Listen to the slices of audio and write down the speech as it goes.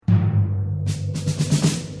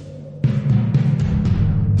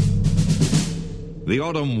The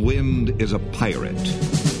autumn wind is a pirate.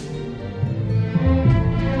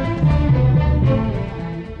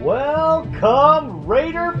 Welcome,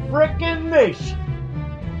 Raider Frickin' Nation.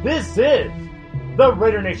 This is the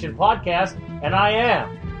Raider Nation Podcast, and I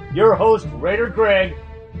am your host, Raider Greg,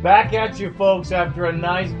 back at you folks after a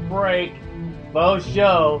nice break. Faux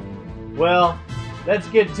show. Well, let's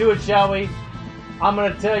get to it, shall we? I'm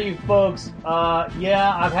going to tell you folks, I've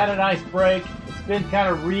had a nice break. It's been kind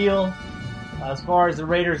of real as far as the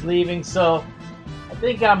Raiders leaving, so I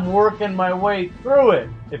think I'm working my way through it,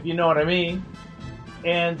 if you know what I mean.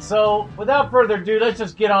 And so, without further ado, let's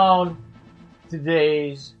just get on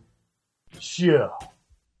today's show.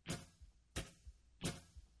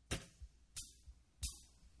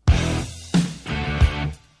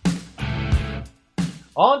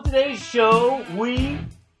 On today's show, we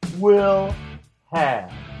will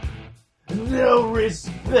have no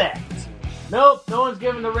respect. Nope, no one's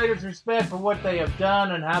giving the Raiders respect for what they have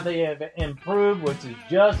done and how they have improved, which is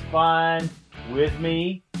just fine with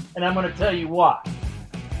me. And I'm going to tell you why.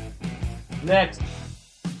 Next,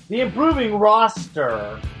 the improving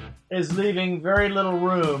roster is leaving very little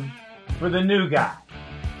room for the new guy,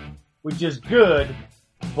 which is good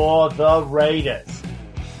for the Raiders.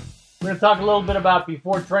 We're going to talk a little bit about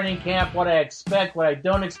before training camp, what I expect, what I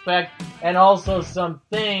don't expect, and also some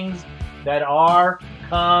things that are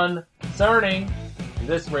concerning to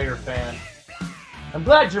this Raider fan. I'm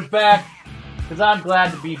glad you're back, because I'm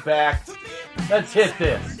glad to be back. Let's hit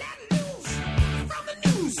this.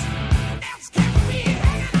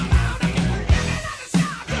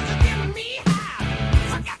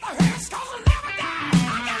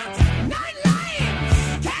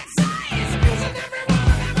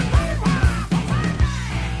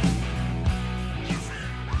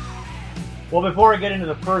 Well, before I get into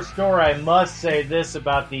the first story, I must say this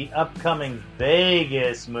about the upcoming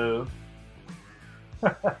Vegas move.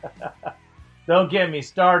 Don't get me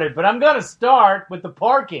started, but I'm going to start with the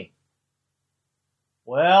parking.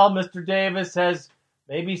 Well, Mr. Davis has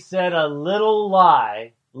maybe said a little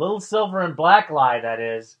lie, a little silver and black lie, that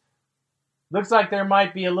is. Looks like there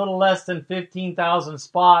might be a little less than 15,000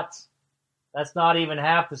 spots. That's not even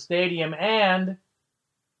half the stadium, and,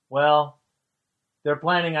 well, they're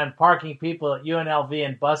planning on parking people at UNLV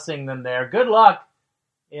and busing them there. Good luck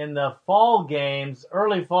in the fall games,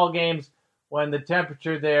 early fall games, when the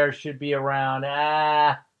temperature there should be around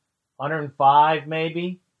 105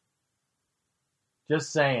 maybe.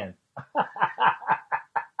 Just saying.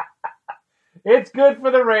 It's good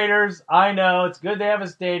for the Raiders. I know, it's good they have a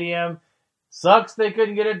stadium. Sucks they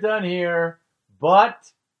couldn't get it done here.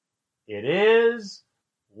 But it is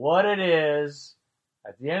what it is.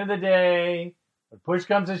 At the end of the day, when push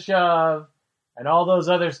comes to shove, and all those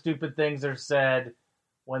other stupid things are said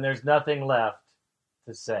when there's nothing left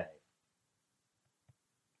to say.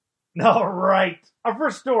 All right, our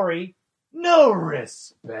first story, no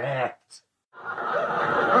respect.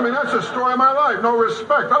 I mean, that's the story of my life, no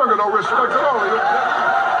respect. I don't get no respect at all.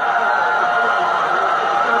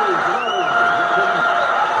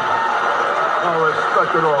 No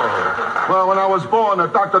respect at all. Well, when I was born, the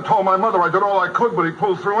doctor told my mother I did all I could, but he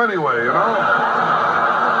pulled through anyway, you know?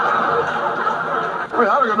 I mean,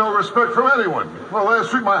 I don't get no respect from anyone. Well,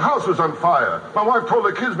 last week my house was on fire. My wife told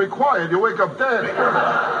the kids, be quiet, you wake up dead.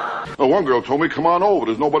 Well, one girl told me, come on over,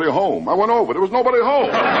 there's nobody home. I went over, there was nobody home.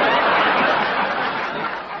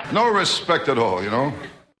 No respect at all, you know?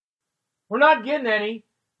 We're not getting any.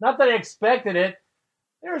 Not that I expected it.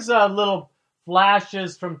 There's a little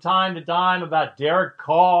flashes from time to time about Derek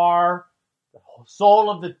Carr, the soul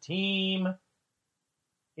of the team.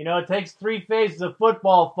 You know, it takes 3 phases of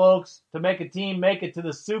football, folks, to make a team make it to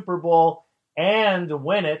the Super Bowl and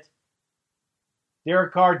win it.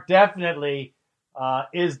 Derek Carr definitely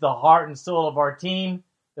is the heart and soul of our team.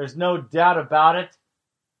 There's no doubt about it.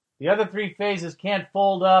 The other 3 phases can't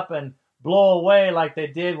fold up and blow away like they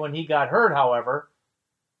did when he got hurt, however.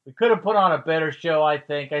 We could have put on a better show, I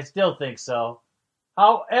think. I still think so.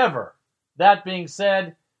 However, that being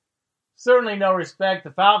said, certainly no respect.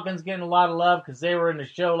 The Falcons getting a lot of love because they were in the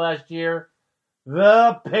show last year.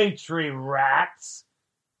 The Patriots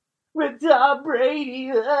with Tom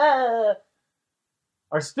Brady are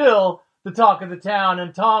still the talk of the town.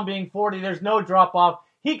 And Tom being 40, there's no drop-off.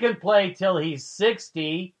 He can play till he's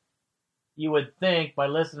 60, you would think, by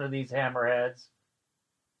listening to these hammerheads.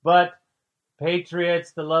 But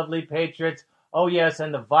Patriots, the lovely Patriots. Oh, yes,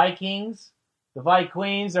 and the Vikings, the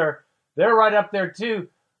Vikings they're right up there too.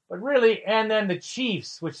 But really, and then the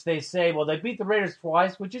Chiefs, which they say, well, they beat the Raiders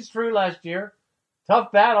twice, which is true last year.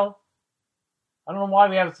 Tough battle. I don't know why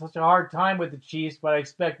we have such a hard time with the Chiefs, but I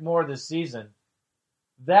expect more this season.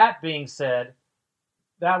 That being said,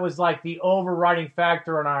 that was like the overriding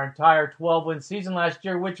factor in our entire 12-win season last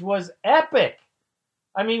year, which was epic.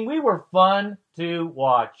 I mean, we were fun to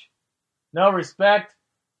watch. No respect.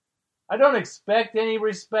 I don't expect any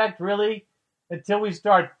respect, really, until we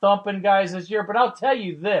start thumping guys this year. But I'll tell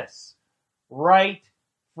you this right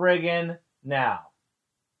friggin' now.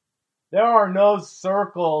 There are no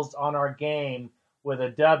circles on our game with a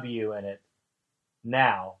W in it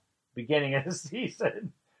now, beginning of the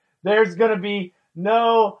season. There's going to be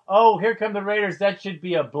no, oh, here come the Raiders. That should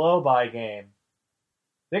be a blow-by game.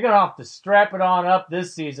 They're going to have to strap it on up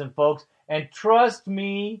this season, folks. And trust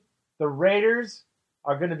me, the Raiders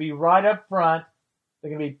are going to be right up front.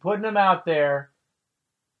 They're going to be putting them out there.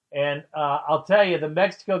 And I'll tell you, the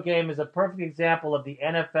Mexico game is a perfect example of the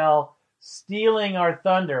NFL stealing our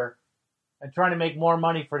thunder and trying to make more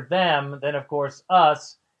money for them than, of course,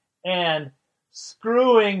 us, and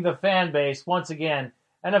screwing the fan base once again.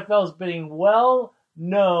 NFL is being well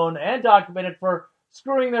known and documented for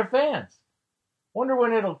screwing their fans. Wonder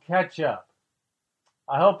when it'll catch up.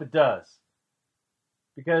 I hope it does.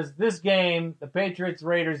 Because this game, the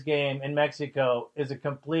Patriots-Raiders game in Mexico, is a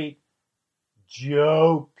complete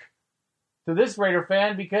joke to this Raider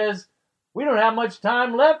fan because we don't have much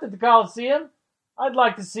time left at the Coliseum. I'd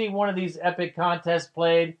like to see one of these epic contests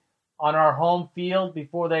played on our home field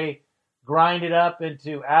before they grind it up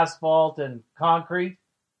into asphalt and concrete.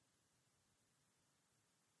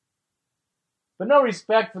 But no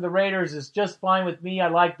respect for the Raiders is just fine with me. I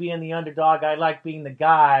like being the underdog. I like being the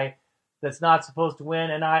guy that's not supposed to win.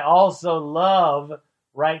 And I also love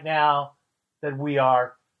right now that we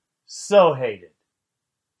are so hated.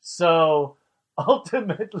 So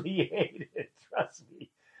ultimately hated, trust me.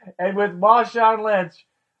 And with Marshawn Lynch,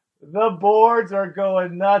 the boards are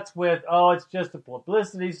going nuts with, oh, it's just a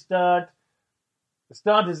publicity stunt. The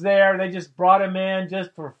stunt is there. They just brought him in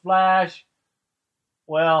just for flash.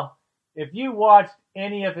 Well, if you watched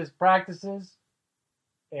any of his practices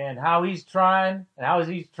and how he's trying and how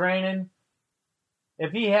he's training,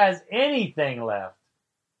 if he has anything left,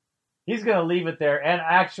 he's going to leave it there and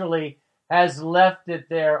actually has left it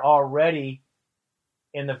there already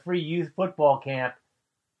in the free youth football camp.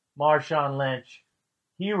 Marshawn Lynch,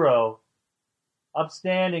 hero,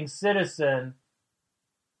 upstanding citizen,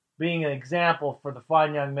 being an example for the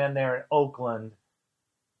fine young men there in Oakland.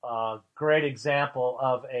 Great example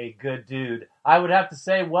of a good dude. I would have to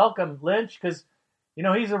say welcome, Lynch, because, you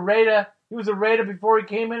know, he's a Raider. He was a Raider before he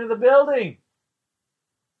came into the building.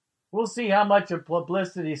 We'll see how much of a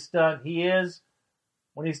publicity stunt he is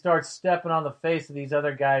when he starts stepping on the face of these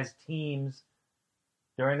other guys' teams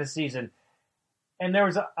during the season. And there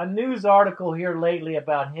was a news article here lately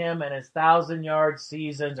about him and his 1,000-yard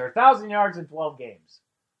seasons, or 1,000 yards in 12 games.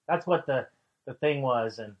 That's what the thing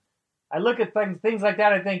was. And I look at things like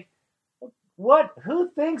that, I think,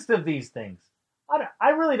 who thinks of these things? I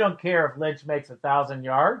really don't care if Lynch makes 1,000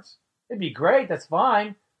 yards. It'd be great, that's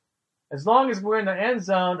fine. As long as we're in the end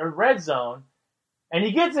zone or red zone, and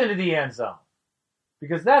he gets into the end zone.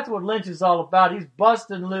 Because that's what Lynch is all about. He's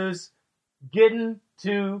busting loose, getting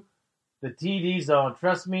to the TD zone.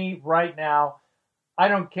 Trust me, right now, I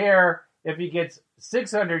don't care if he gets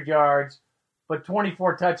 600 yards, but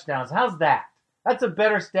 24 touchdowns. How's that? That's a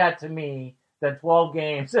better stat to me than 12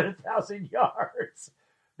 games and 1,000 yards,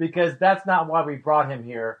 because that's not why we brought him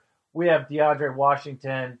here. We have DeAndre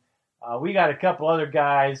Washington. We got a couple other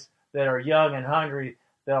guys that are young and hungry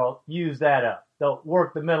that'll use that up. They'll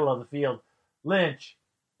work the middle of the field. Lynch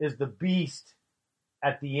is the beast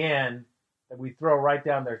at the end that we throw right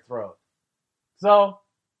down their throat. So,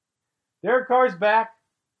 Derek Carr's back.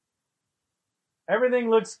 Everything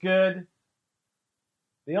looks good.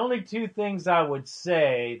 The only two things I would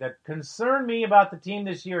say that concern me about the team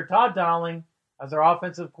this year, Todd Dowling as our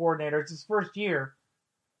offensive coordinator, it's his first year.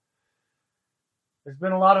 There's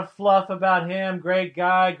been a lot of fluff about him. Great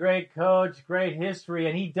guy, great coach, great history,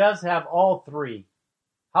 and he does have all three.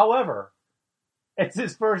 However, it's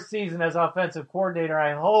his first season as offensive coordinator.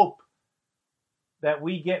 I hope that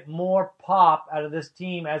we get more pop out of this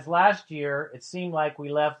team, as last year it seemed like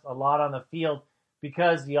we left a lot on the field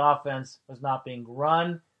because the offense was not being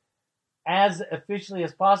run as efficiently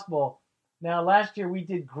as possible. Now, last year we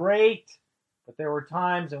did great, but there were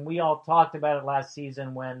times, and we all talked about it last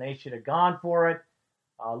season, when they should have gone for it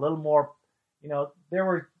a little more. You know, there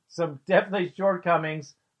were some definitely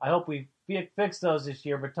shortcomings. I hope we fix those this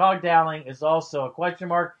year. But Todd Dowling is also a question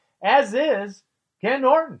mark, as is Ken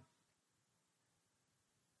Norton.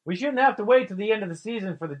 We shouldn't have to wait to the end of the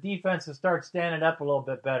season for the defense to start standing up a little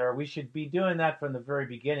bit better. We should be doing that from the very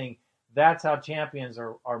beginning. That's how champions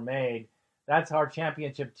are made. That's how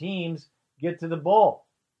championship teams get to the bowl.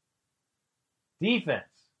 Defense.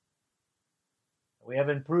 We have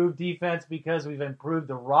improved defense because we've improved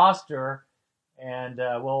the roster, and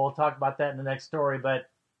we'll talk about that in the next story. But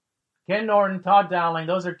Ken Norton, Todd Dowling,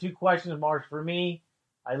 those are 2 question marks for me.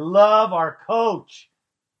 I love our coach.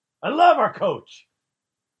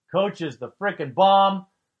 Coach is the frickin' bomb.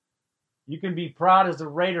 You can be proud as a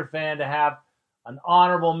Raider fan to have an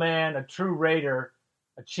honorable man, a true Raider,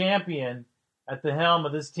 a champion at the helm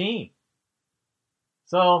of this team.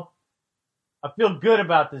 So I feel good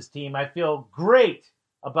about this team. I feel great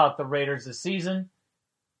about the Raiders this season.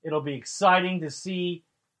 It'll be exciting to see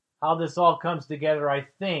how this all comes together. I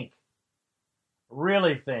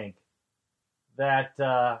really think that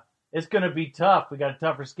it's going to be tough. We got a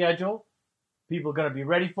tougher schedule. People are going to be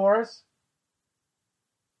ready for us.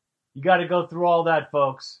 You got to go through all that,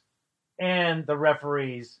 folks, and the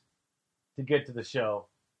referees to get to the show.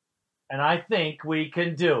 And I think we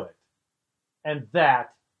can do it. And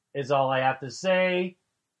that is all I have to say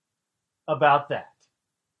about that.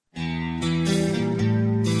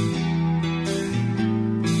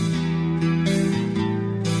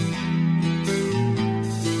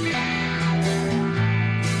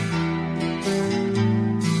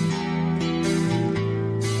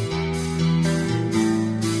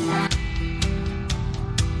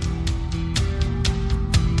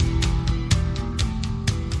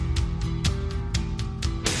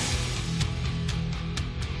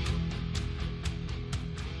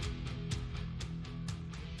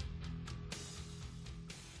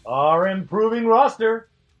 Our improving roster.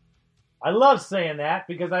 I love saying that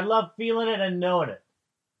because I love feeling it and knowing it.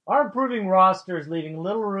 Our improving roster is leaving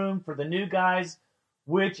little room for the new guys,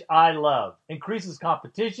 which I love. Increases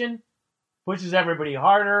competition, pushes everybody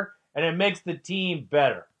harder, and it makes the team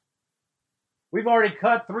better. We've already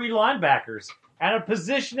cut 3 linebackers at a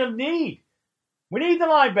position of need. We need the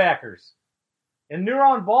linebackers. And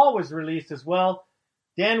Neuron Ball was released as well.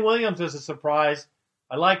 Dan Williams was a surprise.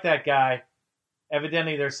 I like that guy.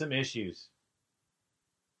 Evidently, there's some issues.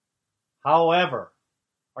 However,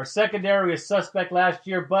 our secondary was suspect last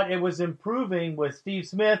year, but it was improving with Steve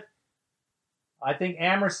Smith. I think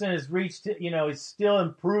Amerson has reached, he's still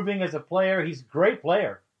improving as a player. He's a great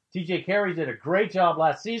player. TJ Carey did a great job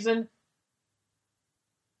last season.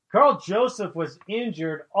 Carl Joseph was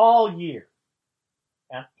injured all year,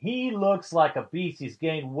 and he looks like a beast. He's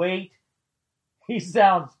gained weight. He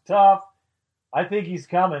sounds tough. I think he's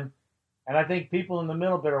coming. And I think people in the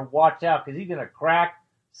middle better watch out because he's going to crack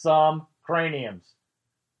some craniums.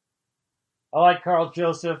 I like Carl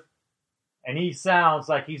Joseph, and he sounds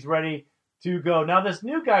like he's ready to go. Now, this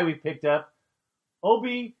new guy we picked up,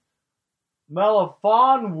 Obi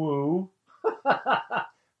Melifonwu,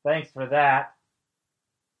 thanks for that,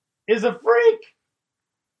 is a freak.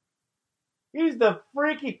 He's the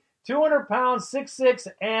freaky 200 pounds, 6'6",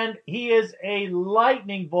 and he is a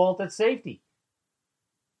lightning bolt at safety.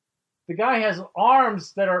 The guy has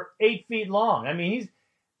arms that are 8 feet long. I mean,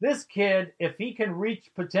 this kid, if he can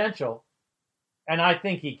reach potential, and I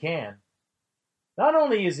think he can, not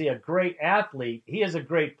only is he a great athlete, he is a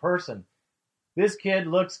great person. This kid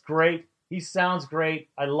looks great. He sounds great.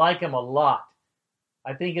 I like him a lot.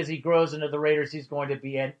 I think as he grows into the Raiders, he's going to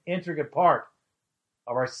be an intricate part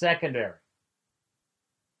of our secondary.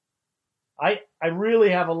 I really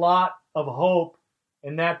have a lot of hope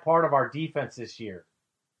in that part of our defense this year.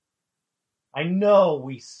 I know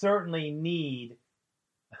we certainly need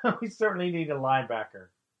a linebacker.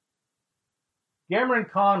 Cameron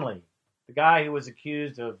Conley, the guy who was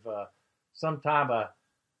accused of some type of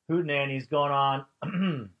hootenannies going on,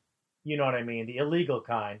 you know what I mean, the illegal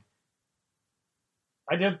kind.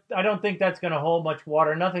 I don't think that's going to hold much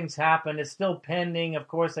water. Nothing's happened. It's still pending. Of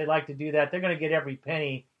course, they like to do that. They're going to get every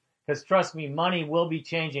penny because, trust me, money will be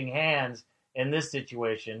changing hands in this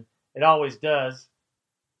situation. It always does.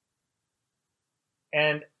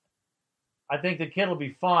 And I think the kid will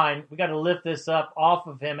be fine. We got to lift this up off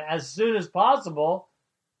of him as soon as possible.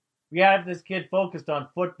 We have this kid focused on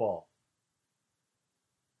football.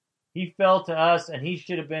 He fell to us, and he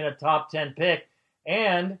should have been a top 10 pick.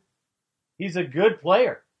 And he's a good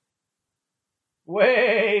player.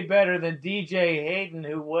 Way better than DJ Hayden,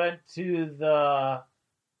 who went to the...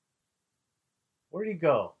 Where'd he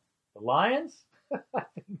go? The Lions? I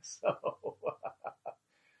think so.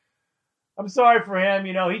 I'm sorry for him.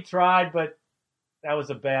 He tried, but that was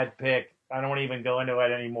a bad pick. I don't even go into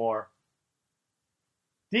it anymore.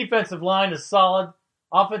 Defensive line is solid.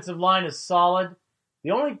 Offensive line is solid.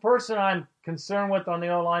 The only person I'm concerned with on the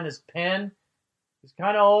O-line is Penn. He's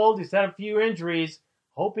kind of old. He's had a few injuries.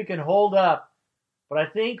 Hope he can hold up. But I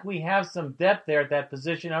think we have some depth there at that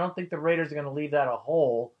position. I don't think the Raiders are going to leave that a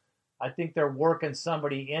hole. I think they're working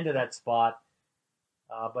somebody into that spot.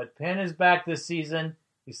 But Penn is back this season.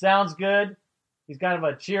 He sounds good. He's kind of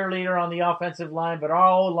a cheerleader on the offensive line, but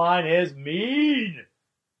our O-line is mean.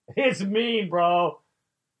 It's mean, bro.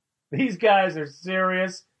 These guys are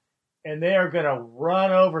serious, and they are going to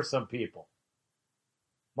run over some people.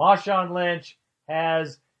 Marshawn Lynch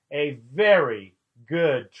has a very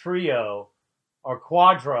good trio or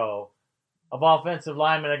quadro of offensive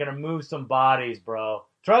linemen that are going to move some bodies, bro.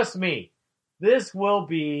 Trust me, this will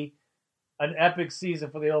be an epic season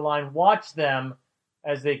for the O-line. Watch them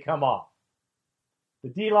as they come off. The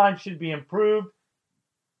D-line should be improved.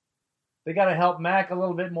 They got to help Mac a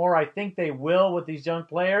little bit more. I think they will with these young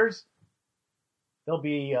players. There'll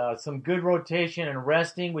be some good rotation and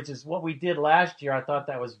resting, which is what we did last year. I thought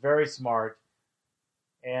that was very smart.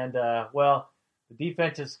 And, the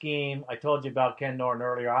defensive scheme, I told you about Ken Norton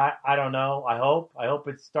earlier. I don't know. I hope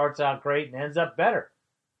it starts out great and ends up better.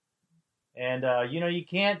 And, you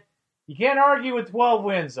can't argue with 12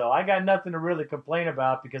 wins, though. I got nothing to really complain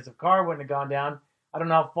about because if Carr wouldn't have gone down, I don't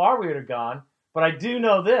know how far we would have gone. But I do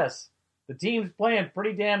know this. The team's playing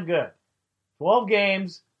pretty damn good. 12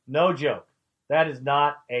 games, no joke. That is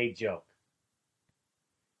not a joke.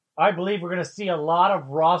 I believe we're going to see a lot of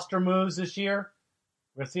roster moves this year.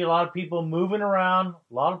 We're going to see a lot of people moving around.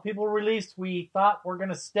 A lot of people released we thought were going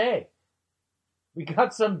to stay. We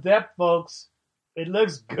got some depth, folks. It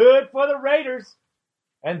looks good for the Raiders.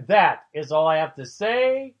 And that is all I have to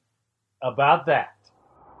say about that.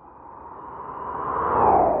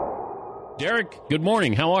 Derek, good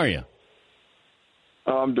morning. How are you?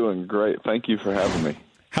 Oh, I'm doing great. Thank you for having me.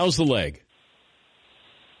 How's the leg?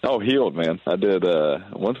 Oh, healed, man. I did,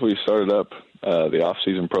 once we started up the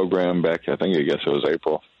off-season program back, I guess it was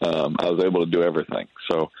April, I was able to do everything.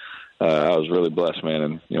 So I was really blessed, man,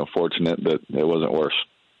 and, fortunate that it wasn't worse.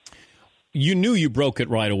 You knew you broke it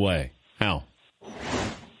right away. How?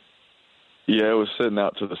 Yeah, it was sitting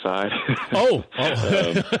out to the side.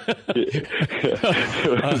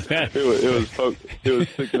 It was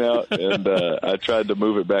sticking out, and I tried to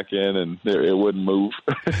move it back in, and it wouldn't move.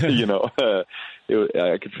 I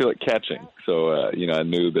could feel it catching, so I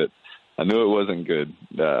knew it wasn't good.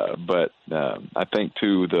 But I think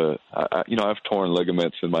too I've torn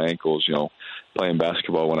ligaments in my ankles. Playing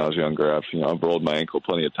basketball when I was younger, I've rolled my ankle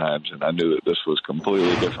plenty of times, and I knew that this was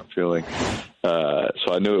completely different feeling.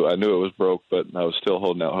 So I knew it was broke, but I was still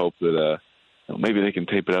holding out hope that maybe they can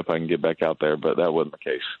tape it up. I can get back out there, but that wasn't the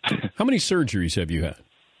case. How many surgeries have you had?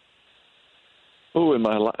 Oh, in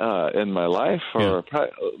my life, or yeah.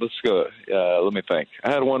 Let's go. Let me think.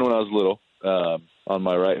 I had one when I was little on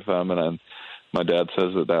my right thumb, and my dad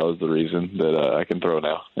says that was the reason that I can throw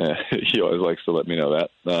now. He always likes to let me know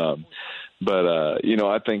that. But I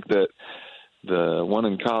think that the one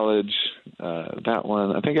in college, that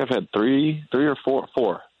one, I think I've had three or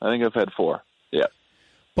four. I think I've had four. Yeah.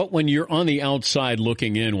 But when you're on the outside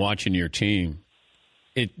looking in, watching your team,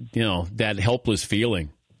 that helpless feeling.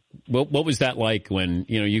 What was that like when,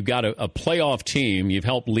 you've got a playoff team, you've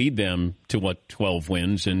helped lead them to 12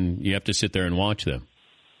 wins, and you have to sit there and watch them?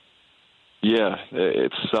 Yeah,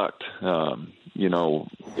 it sucked.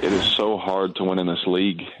 It is so hard to win in this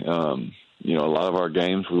league. A lot of our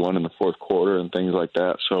games we won in the fourth quarter and things like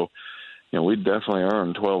that. So, we definitely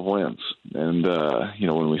earned 12 wins. And,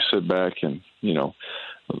 when we sit back and,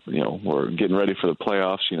 we're getting ready for the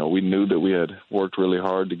playoffs, we knew that we had worked really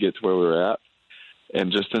hard to get to where we were at. And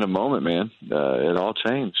just in a moment, man, it all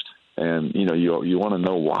changed. And, you want to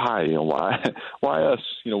know why, why us?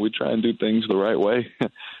 We try and do things the right way.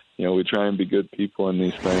 We try and be good people in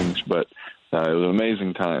these things, but it was an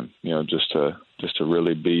amazing time, just to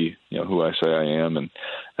really be, who I say I am, and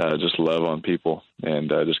just love on people, and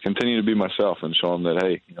just continue to be myself and show them that,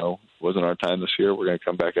 hey, it wasn't our time this year. We're going to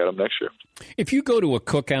come back at them next year. If you go to a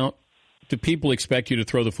cookout, do people expect you to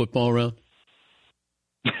throw the football around?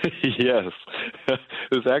 Yes,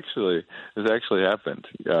 it's actually happened.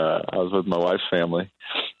 I was with my wife's family,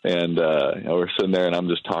 and we're sitting there, and I'm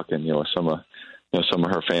just talking, with some of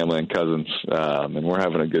her family and cousins, and we're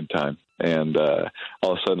having a good time. And all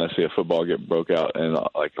of a sudden, I see a football get broke out, and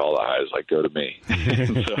all the eyes go to me.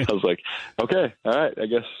 So I was like, "Okay, all right, I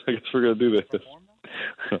guess we're gonna do this."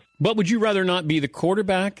 But would you rather not be the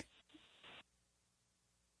quarterback?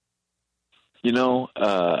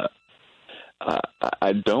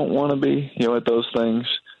 I don't want to be, at those things.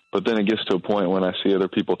 But then it gets to a point when I see other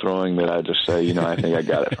people throwing that I just say, I think I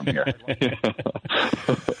got it from here.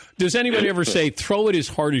 Does anybody ever say, throw it as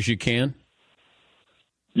hard as you can?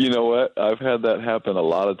 You know what? I've had that happen a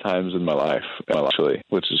lot of times in my life, actually,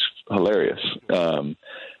 which is hilarious.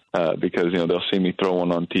 Because, they'll see me throw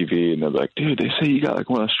one on TV, and they'll be like, dude, they say you got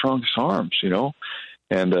one of the strongest arms,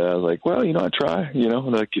 And I was like, well, I try,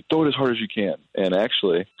 like throw it as hard as you can. And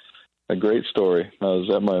actually, a great story. I was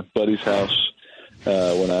at my buddy's house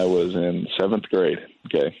when I was in 7th grade.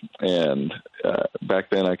 Okay. And back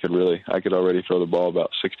then I could already throw the ball about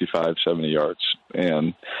 65, 70 yards.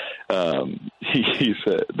 And he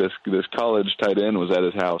said this college tight end was at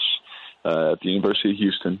his house at the University of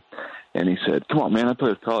Houston. And he said, come on, man, I play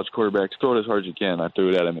with college quarterbacks. Throw it as hard as you can. I threw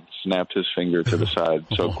it at him and snapped his finger to the side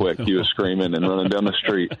so quick. He was screaming and running down the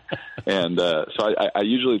street. And so I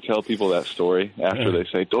usually tell people that story after they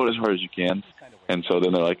say, throw it as hard as you can. And so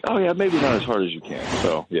then they're like, oh, yeah, maybe not as hard as you can.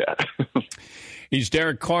 So, yeah. He's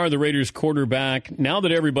Derek Carr, the Raiders quarterback. Now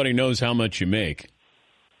that everybody knows how much you make,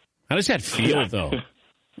 how does that feel, though?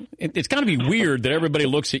 It's got to be weird that everybody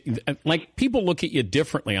looks at you. Like, people look at you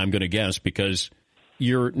differently, I'm going to guess, because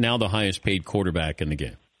you're now the highest paid quarterback in the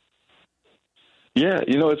game. Yeah,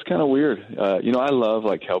 it's kind of weird. I love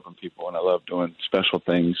helping people, and I love doing special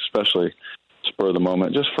things, especially spur of the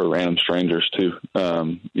moment, just for random strangers too.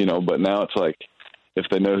 But now it's like if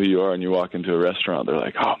they know who you are and you walk into a restaurant, they're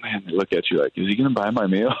like, oh man, they look at you like, is he going to buy my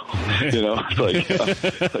meal? It's like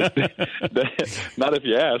not if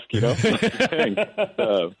you ask, Dang.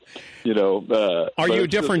 Are you a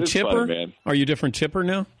different tipper? Fun, man. Are you a different tipper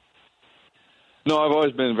now? No, I've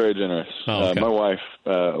always been very generous. Oh, okay. My wife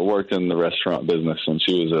worked in the restaurant business, and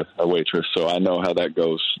she was a waitress, so I know how that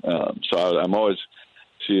goes. I'm always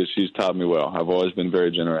she's taught me well. I've always been very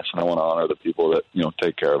generous, and I want to honor the people that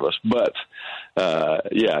take care of us. But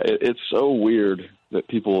it's so weird that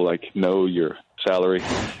people know your salary,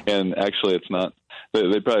 and actually, it's not.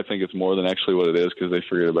 They probably think it's more than actually what it is because they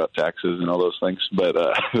forget about taxes and all those things. But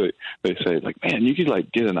they say, man, you could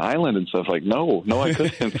get an island and stuff. No, I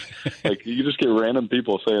couldn't. You just get random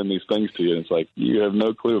people saying these things to you, and it's like you have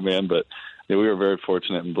no clue, man. But we were very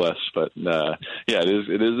fortunate and blessed. But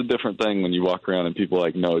it is a different thing when you walk around and people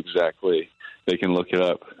know exactly. They can look it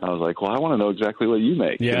up. I was like, well, I want to know exactly what you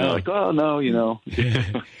make. Yeah. And they're like, oh, no,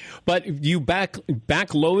 But you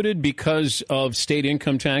backloaded because of state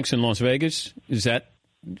income tax in Las Vegas? Is that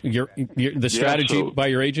the strategy by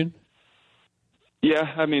your agent? Yeah,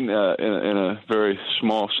 I mean, in a very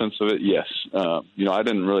small sense of it, yes. I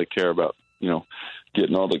didn't really care about,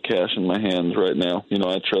 getting all the cash in my hands right now.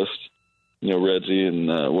 I trust, Reggie and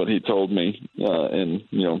what he told me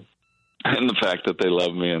and the fact that they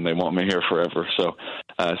love me and they want me here forever. So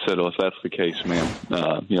I said, well, if that's the case, man,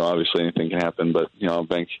 obviously anything can happen, but, I'll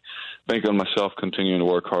bank on myself continuing to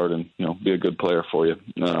work hard and, be a good player for you.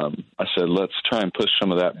 I said, let's try and push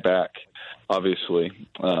some of that back, obviously,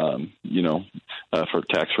 for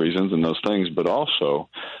tax reasons and those things, but also,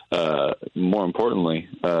 more importantly,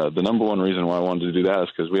 the number one reason why I wanted to do that is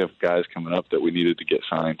because we have guys coming up that we needed to get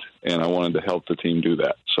signed, and I wanted to help the team do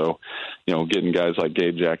that. So, getting guys like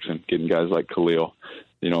Gabe Jackson, getting guys like Khalil,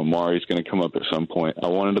 Mari's going to come up at some point. I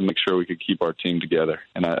wanted to make sure we could keep our team together,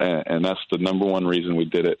 and that's the number one reason we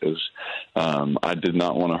did it. Is I did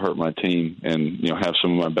not want to hurt my team and have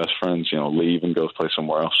some of my best friends leave and go play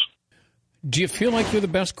somewhere else. Do you feel like you're the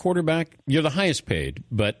best quarterback? You're the highest paid,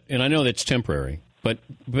 and I know that's temporary, but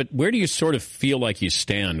where do you sort of feel like you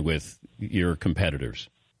stand with your competitors?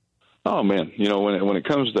 Oh man, when it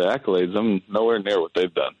comes to accolades, I'm nowhere near what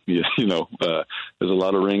they've done. There's a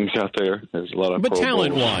lot of rings out there. There's a lot of. But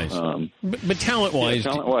talent wise,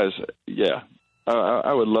 yeah.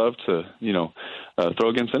 I would love to, throw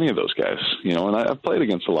against any of those guys, and I've played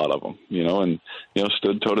against a lot of them, and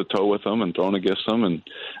stood toe to toe with them and thrown against them, and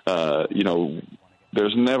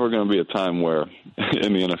there's never going to be a time where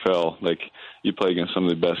in the NFL, you play against some of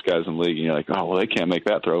the best guys in the league, and you're like, oh, well, they can't make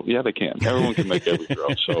that throw. Yeah, they can. Everyone can make every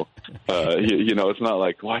throw. So, it's not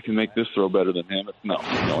like, well, I can make this throw better than him. No,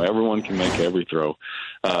 everyone can make every throw.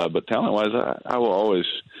 But talent-wise, I will always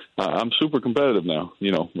I'm super competitive now.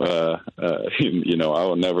 I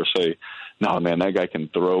will never say, no, man, that guy can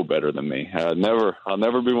throw better than me. I'll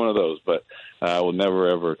never be one of those, but I will never,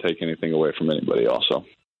 ever take anything away from anybody also.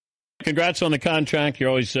 Congrats on the contract. You're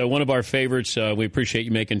always one of our favorites. We appreciate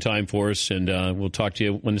you making time for us, and we'll talk to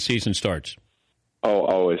you when the season starts. Oh,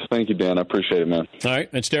 always. Thank you, Dan. I appreciate it, man. All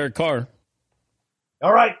right. That's Derek Carr.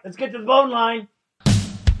 All right. Let's get to the bone line.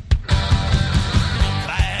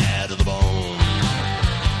 Bad to the bone.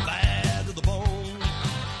 Bad to the bone.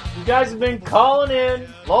 You guys have been calling in,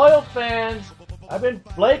 loyal fans. I've been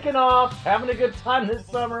flaking off, having a good time this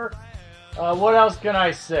summer. What else can I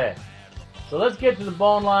say? So let's get to the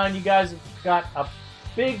bone line. You guys have got a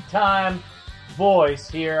big-time voice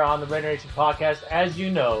here on the Raider Nation podcast, as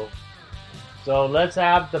you know. So let's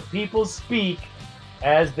have the people speak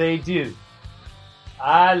as they do.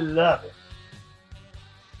 I love it.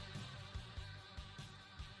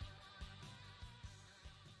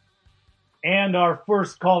 And our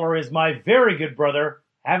first caller is my very good brother.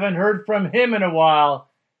 Haven't heard from him in a while.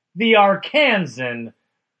 The Arkansan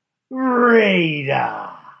Raider.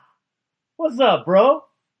 What's up, bro?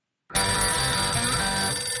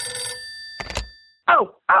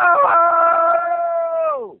 Oh!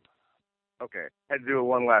 Okay, had to do it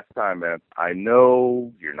one last time, man. I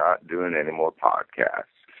know you're not doing any more podcasts,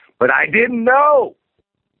 but I didn't know.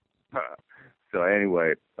 So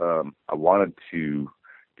anyway, I wanted to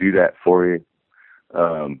do that for you.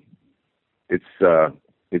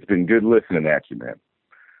 It's been good listening at you, man.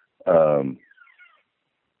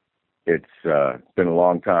 It's been a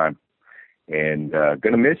long time, and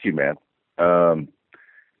gonna miss you, man.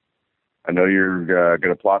 I know you're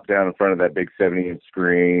gonna plop down in front of that big 70-inch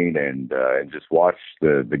screen and just watch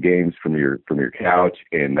the games from your couch,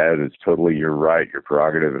 and that is totally your right, your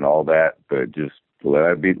prerogative, and all that. But just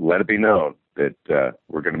let it be known that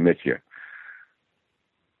we're gonna miss you.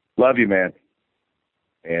 Love you, man,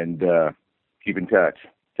 and keep in touch.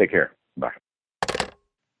 Take care. Bye.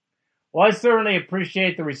 Well, I certainly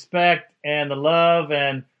appreciate the respect and the love,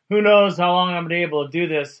 and who knows how long I'm going to be able to do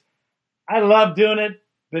this. I love doing it.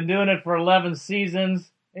 Been doing it for 11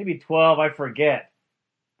 seasons, maybe 12, I forget,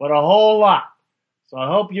 but a whole lot. So I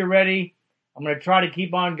hope you're ready. I'm going to try to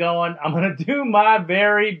keep on going. I'm going to do my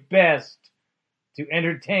very best to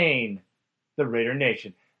entertain the Raider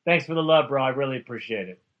Nation. Thanks for the love, bro. I really appreciate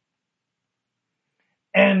it.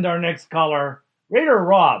 And our next caller, Raider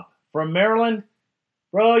Rob from Maryland.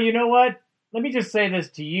 Bro, you know what? Let me just say this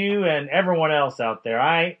to you and everyone else out there.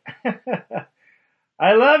 I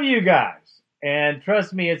love you guys. And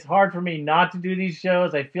trust me, it's hard for me not to do these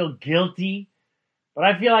shows. I feel guilty. But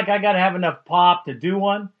I feel like I got to have enough pop to do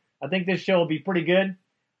one. I think this show will be pretty good.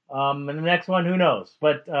 And the next one, who knows?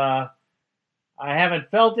 But I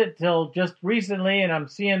haven't felt it till just recently, and I'm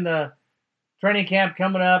seeing the training camp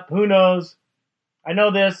coming up. Who knows? I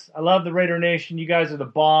know this. I love the Raider Nation. You guys are the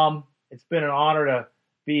bomb. It's been an honor to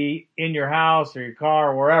be in your house or your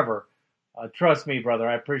car or wherever. Trust me, brother.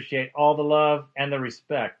 I appreciate all the love and the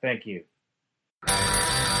respect. Thank you.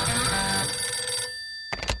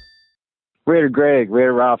 Raider Greg,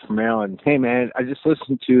 Raider Ralph from Maryland. Hey, man, I just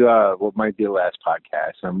listened to what might be the last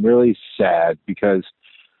podcast. I'm really sad because,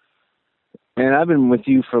 man, I've been with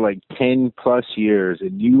you for like 10 plus years,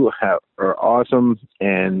 and you are awesome,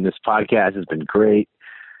 and this podcast has been great.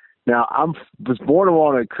 Now, I was born in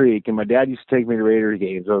Walnut Creek, and my dad used to take me to Raiders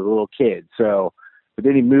games when I was a little kid. But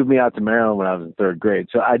then he moved me out to Maryland when I was in third grade.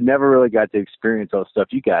 So I never really got to experience all the stuff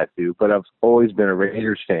you guys do, but I've always been a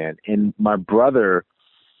Raiders fan. And my brother,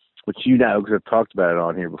 which you know because I've talked about it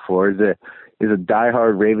on here before, is a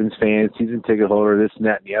diehard Ravens fan, season ticket holder, this and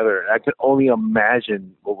that and the other. And I can only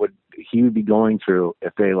imagine what he would be going through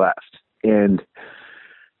if they left. And,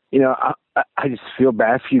 you know, I just feel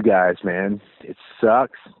bad for you guys, man. It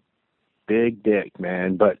sucks. Big dick,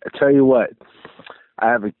 man. But I tell you what, I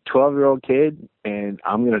have a 12-year-old kid, and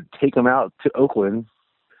I'm going to take him out to Oakland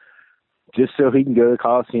just so he can go to the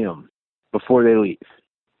Coliseum before they leave.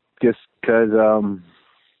 Just because,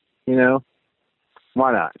 you know,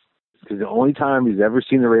 why not? Because the only time he's ever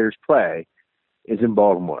seen the Raiders play is in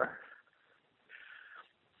Baltimore.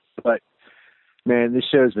 But, man, this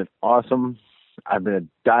show's been awesome. I've been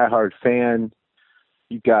a diehard fan.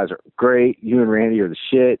 You guys are great. You and Randy are the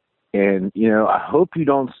shit. And, you know, I hope you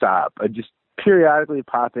don't stop. I just periodically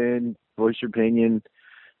pop in, voice your opinion,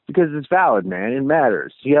 because it's valid, man. It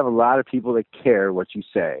matters. You have a lot of people that care what you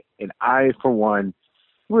say. And I, for one,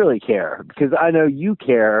 really care because I know you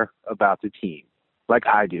care about the team like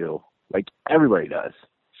I do, like everybody does.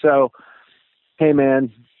 So, hey,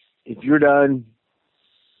 man, if you're done,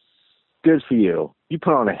 good for you. You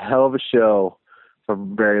put on a hell of a show for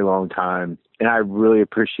a very long time, and I really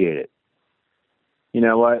appreciate it. You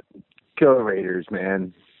know what? Go Raiders,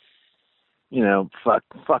 man. You know,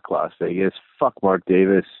 fuck Las Vegas. Fuck Mark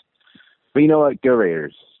Davis. But you know what? Go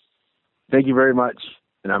Raiders. Thank you very much,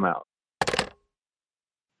 and I'm out.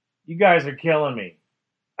 You guys are killing me.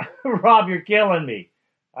 Rob, you're killing me.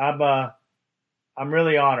 I'm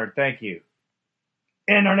really honored. Thank you.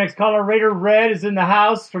 And our next caller, Raider Red, is in the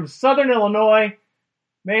house from Southern Illinois.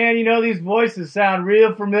 Man, you know, these voices sound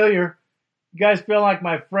real familiar. You guys feel like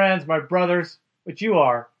my friends, my brothers, but you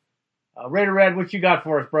are. Raider Red, what you got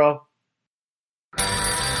for us, bro?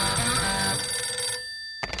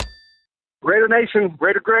 Raider Nation,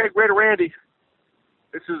 Raider Greg, Raider Randy.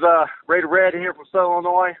 This is Raider Red here from Southern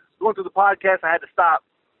Illinois. Going through the podcast, I had to stop,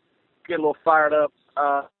 get a little fired up.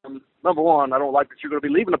 Number one, I don't like that you're going to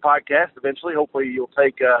be leaving the podcast eventually. Hopefully you'll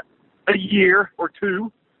take a year or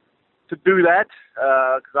two to do that,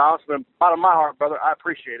 because honestly, bottom of my heart, brother, I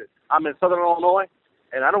appreciate it. I'm in Southern Illinois,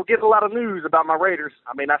 and I don't get a lot of news about my Raiders.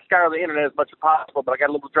 I mean, I scour the internet as much as possible, but I got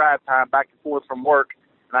a little drive time back and forth from work,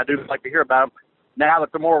 and I do like to hear about them. Now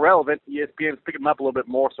that they're more relevant, ESPN's picking them up a little bit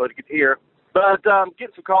more so to get to hear. But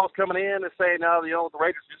getting some calls coming in and saying, the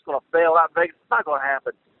Raiders are just going to fail out in Vegas. It's not going to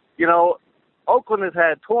happen. Oakland has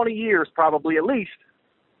had 20 years probably at least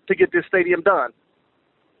to get this stadium done.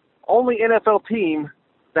 Only NFL team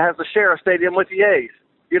that has to share a stadium with the A's.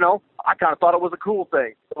 I kind of thought it was a cool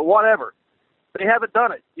thing, but whatever. They haven't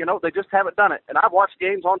done it. They just haven't done it. And I've watched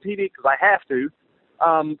games on TV because I have to,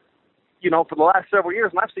 for the last several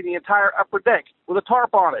years, and I've seen the entire upper deck with a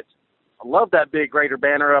tarp on it. I love that big Raider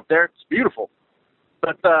banner up there. It's beautiful.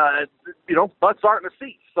 But, butts aren't in the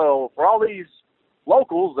seats. So for all these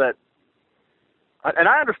locals and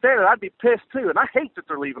I understand it, I'd be pissed too. And I hate that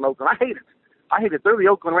they're leaving Oakland. I hate it. They're the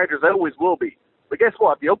Oakland Raiders. They always will be. But guess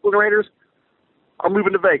what? The Oakland Raiders are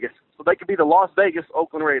moving to Vegas. So they could be the Las Vegas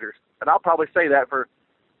Oakland Raiders. And I'll probably say that for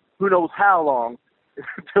who knows how long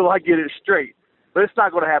until I get it straight. But it's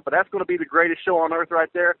not going to happen. That's going to be the greatest show on earth right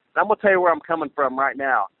there. And I'm going to tell you where I'm coming from right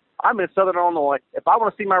now. I'm in Southern Illinois. If I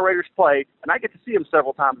want to see my Raiders play, and I get to see them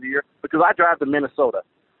several times a year because I drive to Minnesota,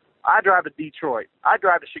 I drive to Detroit, I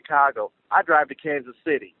drive to Chicago, I drive to Kansas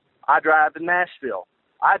City, I drive to Nashville,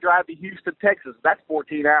 I drive to Houston, Texas. That's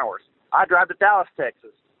 14 hours. I drive to Dallas,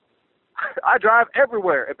 Texas. I drive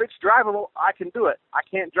everywhere. If it's drivable, I can do it. I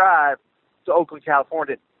can't drive to Oakland,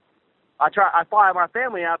 California. I fly my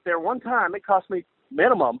family out there. One time, it cost me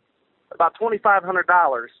minimum about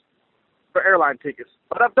 $2,500 for airline tickets,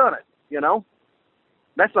 but I've done it.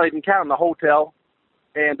 That's not even counting the hotel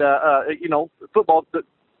and football,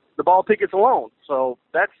 the ball tickets alone. So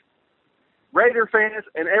that's Raider fans,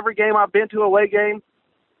 and every game I've been to, away game,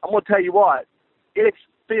 I'm going to tell you what, it's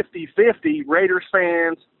 50-50 Raiders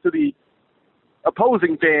fans to the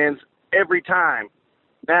opposing fans every time.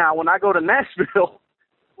 Now, when I go to Nashville,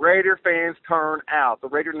 Raider fans turn out. The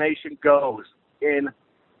Raider Nation goes in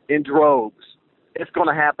droves. It's going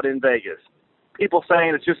to happen in Vegas. People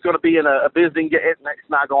saying it's just going to be in a visiting game. It's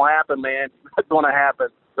not going to happen, man. It's not going to happen.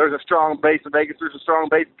 There's a strong base in Vegas. There's a strong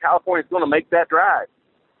base in California. It's going to make that drive.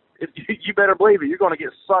 You better believe it. You're going to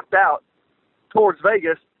get sucked out towards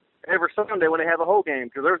Vegas every Sunday when they have a whole game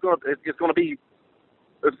because it's going to be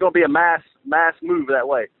a mass move that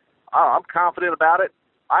way. I'm confident about it.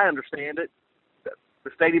 I understand it. The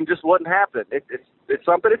stadium just wasn't happening. It's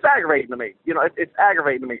something. It's aggravating to me. It's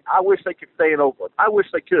aggravating to me. I wish they could stay in Oakland. I wish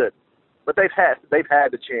they could, but they've had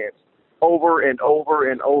the chance over and over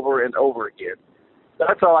and over and over again.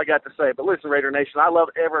 That's all I got to say. But listen, Raider Nation, I love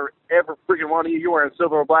every freaking one of you. You're wearing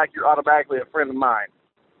silver or black, you're automatically a friend of mine.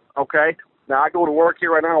 Okay? Now I go to work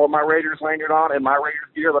here right now with my Raiders lanyard on and my Raiders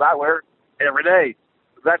gear that I wear every day.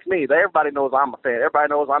 That's me. Everybody knows I'm a fan. Everybody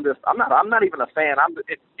knows I'm not even a fan.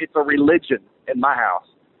 It's a religion in my house.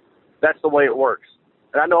 That's the way it works.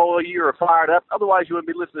 And I know all of you are fired up. Otherwise, you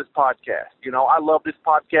wouldn't be listening to this podcast. I love this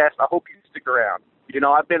podcast. I hope you stick around.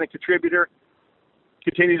 I've been a contributor,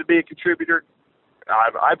 continue to be a contributor.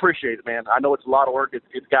 I appreciate it, man. I know it's a lot of work.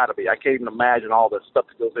 It's got to be. I can't even imagine all the stuff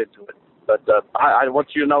that goes into it. But I want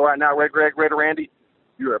you to know right now, Red Greg, Raider Randy,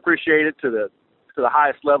 you're appreciated to the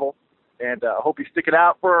highest level. And I hope you stick it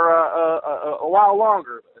out for a while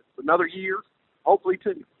longer, another year, hopefully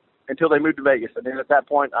two, until they move to Vegas. And then at that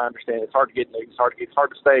point, I understand it's hard to get in. It's hard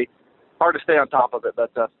to stay on top of it.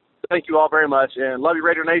 But thank you all very much, and love you,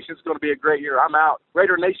 Raider Nation. It's going to be a great year. I'm out.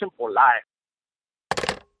 Raider Nation for life.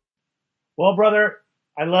 Well, brother,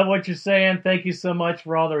 I love what you're saying. Thank you so much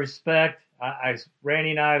for all the respect.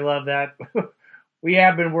 Randy and I love that. We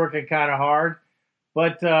have been working kind of hard,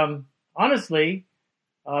 but honestly.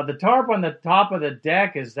 The tarp on the top of the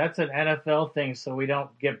deck that's an NFL thing, so we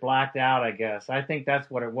don't get blacked out, I guess. I think that's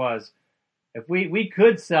what it was. If we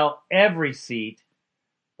could sell every seat,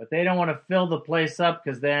 but they don't want to fill the place up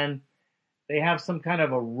because then they have some kind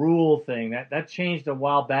of a rule thing. That changed a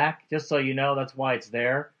while back, just so you know, that's why it's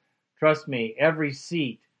there. Trust me, every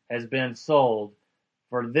seat has been sold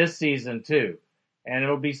for this season too. And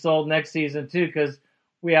it'll be sold next season too because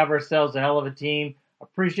we have ourselves a hell of a team.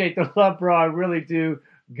 Appreciate the love, bro. I really do.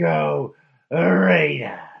 Go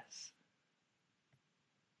Raiders.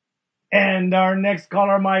 And our next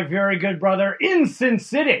caller, my very good brother in Sin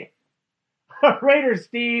City, Raider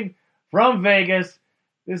Steve from Vegas.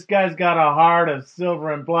 This guy's got a heart of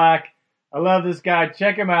silver and black. I love this guy.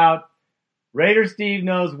 Check him out. Raider Steve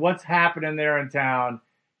knows what's happening there in town.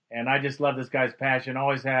 And I just love this guy's passion.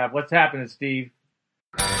 Always have. What's happening, Steve?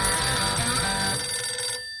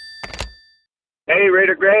 Hey,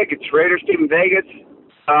 Raider Greg. It's Raider Steve in Vegas.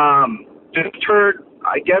 Just heard,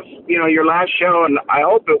 I guess, your last show, and I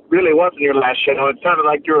hope it really wasn't your last show. It sounded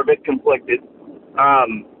like you were a bit conflicted.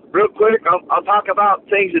 Real quick, I'll talk about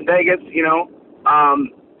things in Vegas, you know.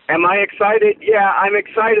 Am I excited? Yeah, I'm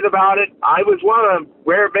excited about it. I was one of the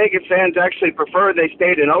rare Vegas fans actually preferred they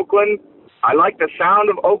stayed in Oakland. I like the sound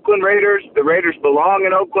of Oakland Raiders. The Raiders belong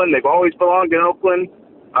in Oakland. They've always belonged in Oakland.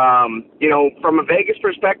 You know, from a Vegas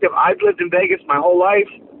perspective, I've lived in Vegas my whole life.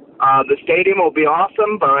 The stadium will be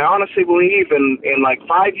awesome, but I honestly believe in like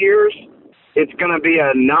 5 years, it's going to be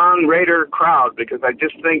a non-Raider crowd because I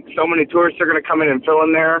just think so many tourists are going to come in and fill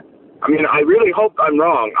in there. I mean, I really hope I'm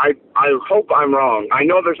wrong. I hope I'm wrong. I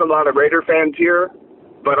know there's a lot of Raider fans here,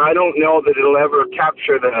 but I don't know that it'll ever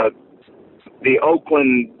capture the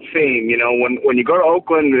Oakland theme. You know, when you go to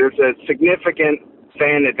Oakland, there's a significant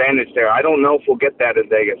fan advantage there. I don't know if we'll get that in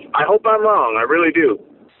Vegas. I hope I'm wrong. I really do.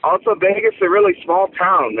 Also, Vegas is a really small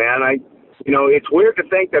town, man. You know, it's weird to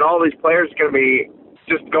think that all these players are going to be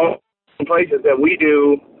just going places that we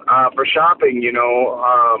do for shopping. You know,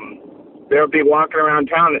 they'll be walking around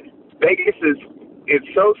town. Vegas is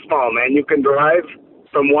so small, man. You can drive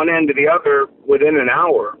from one end to the other within an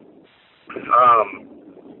hour.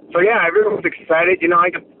 So yeah, everyone's excited. You know, I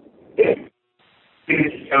get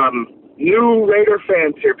these new Raider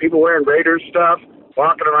fans here, people wearing Raiders stuff,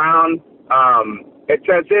 walking around. It's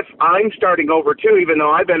as if I'm starting over too, even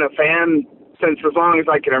though I've been a fan since as long as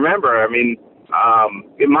I can remember. I mean,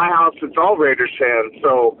 in my house, it's all Raiders fans,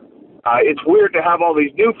 so it's weird to have all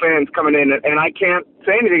these new fans coming in, and I can't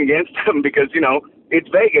say anything against them because, you know, it's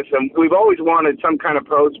Vegas, and we've always wanted some kind of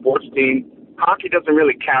pro sports team. Hockey doesn't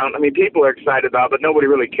really count. I mean, people are excited about it, but nobody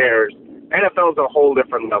really cares. NFL is a whole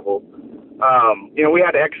different level. You know, we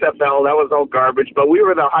had XFL. That was all garbage, but we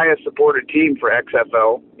were the highest supported team for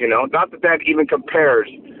XFL, you know. Not that that even compares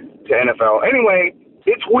to NFL. Anyway,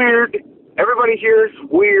 it's weird. Everybody here is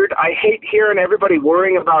weird. I hate hearing everybody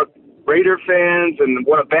worrying about Raider fans and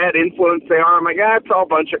what a bad influence they are. I'm like, it's all a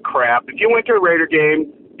bunch of crap. If you went to a Raider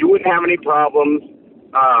game, you wouldn't have any problems.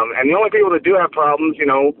 And the only people that do have problems, you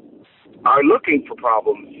know, are looking for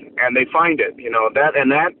problems, and they find it. You know, that's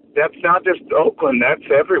not just Oakland. That's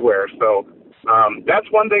everywhere. So that's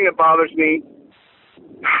one thing that bothers me.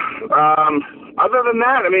 Other than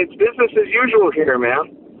that, I mean, it's business as usual here,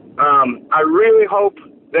 man. I really hope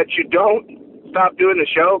that you don't stop doing the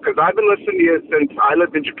show, because I've been listening to you since I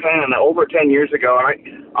lived in Japan over 10 years ago,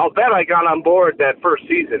 and I'll bet I got on board that first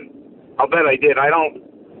season. I'll bet I did. I don't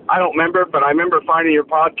remember, but I remember finding your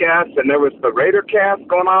podcast, and there was the Raider Cast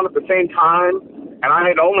going on at the same time, and I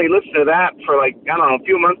had only listened to that for like, I don't know, a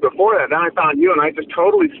few months before that. Then I found you, and I just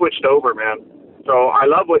totally switched over, man. So I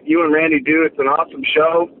love what you and Randy do. It's an awesome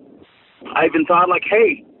show. I even thought, like,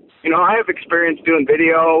 hey, you know, I have experience doing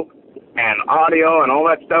video and audio and all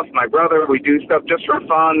that stuff. My brother, we do stuff just for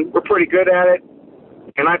fun. We're pretty good at it.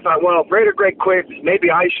 And I thought, well, if Raider Greg quits, maybe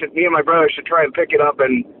me and my brother should try and pick it up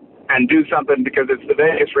and do something, because it's the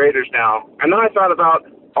Vegas Raiders now. And then I thought about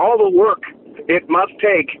all the work it must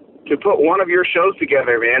take to put one of your shows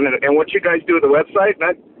together, man, and what you guys do with the website.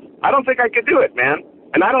 And I don't think I could do it, man.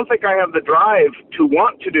 And I don't think I have the drive to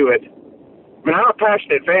want to do it. I mean, I'm a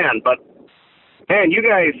passionate fan, but, man, you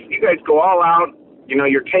guys go all out. You know,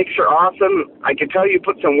 your takes are awesome. I can tell you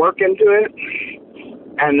put some work into it.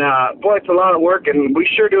 And, boy, it's a lot of work, and we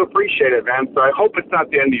sure do appreciate it, man. So I hope it's not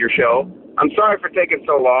the end of your show. I'm sorry for taking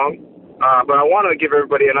so long, but I wanted to give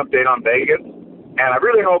everybody an update on Vegas, and I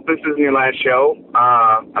really hope this isn't your last show.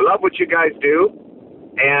 I love what you guys do,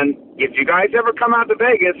 and if you guys ever come out to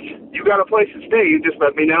Vegas, you got a place to stay, you just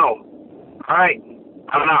let me know. All right,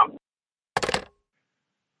 I'm out.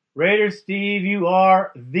 Raider Steve, you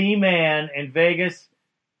are the man in Vegas.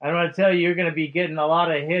 I want to tell you, you're going to be getting a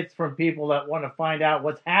lot of hits from people that want to find out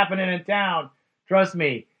what's happening in town. Trust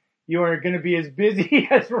me, you are going to be as busy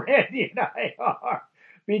as Randy and I are,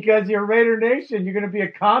 because you're Raider Nation. You're going to be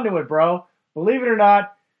a conduit, bro. Believe it or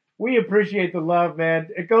not, we appreciate the love, man.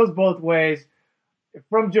 It goes both ways.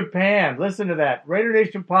 From Japan, listen to that. Raider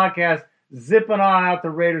Nation podcast, zipping on out to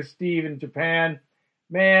Raider Steve in Japan.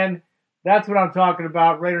 Man, that's what I'm talking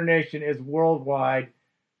about. Raider Nation is worldwide.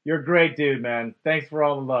 You're a great dude, man. Thanks for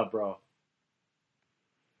all the love, bro.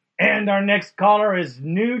 And our next caller is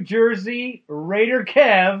New Jersey Raider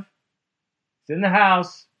Kev. It's in the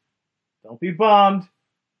house. Don't be bummed.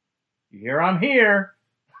 You hear I'm here.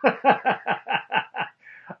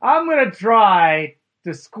 I'm going to try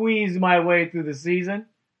to squeeze my way through the season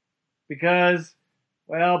because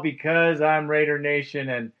I'm Raider Nation,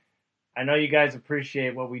 and I know you guys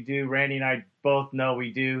appreciate what we do. Randy and I both know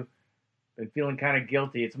we do. Been feeling kind of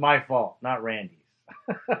guilty. It's my fault, not Randy's.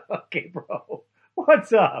 Okay, bro.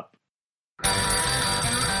 What's up?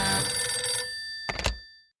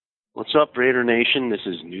 What's up, Raider Nation? This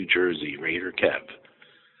is New Jersey Raider Kev.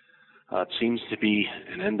 It seems to be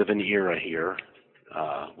an end of an era here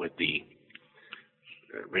with the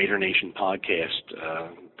Raider Nation podcast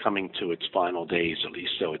coming to its final days, at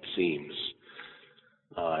least so it seems.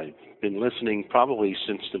 I've been listening probably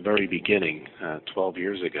since the very beginning, 12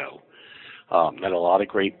 years ago. Met a lot of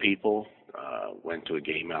great people. Went to a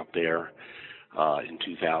game out there in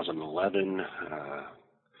 2011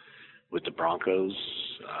 with the Broncos.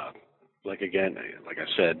 Like I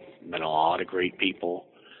said, met a lot of great people.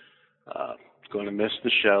 Going to miss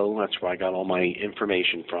the show. That's where I got all my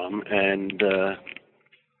information from. And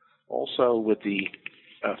also with the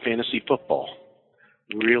fantasy football.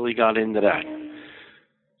 Really got into that.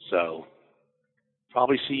 So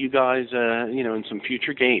probably see you guys, in some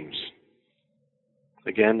future games.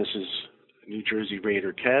 Again, this is New Jersey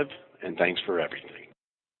Raider Kev, and thanks for everything.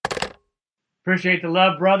 Appreciate the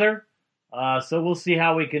love, brother. So we'll see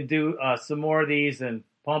how we can do some more of these and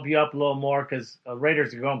pump you up a little more because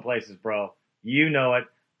Raiders are going places, bro. You know it.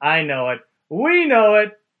 I know it. We know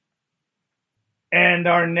it. And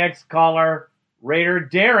our next caller, Raider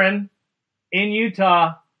Darren in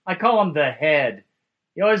Utah. I call him the head.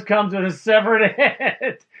 He always comes with a severed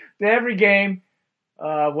head to every game.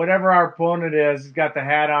 Whatever our opponent is, he's got the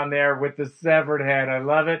hat on there with the severed head. I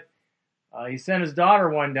love it. He sent his daughter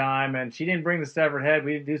one time, and she didn't bring the severed head.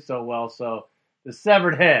 We didn't do so well, so the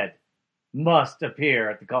severed head must appear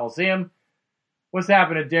at the Coliseum. What's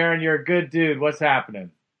happening, Darren? You're a good dude. What's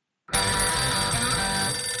happening?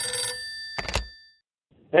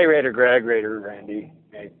 Hey, Raider Greg, Raider Randy.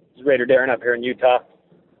 Hey, it's Raider Darren up here in Utah.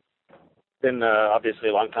 Been obviously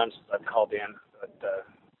a long time since I've called in, but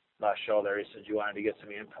last show there, he said you wanted to get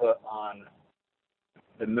some input on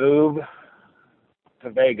the move to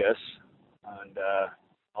Vegas and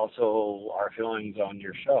also our feelings on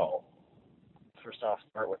your show. First off,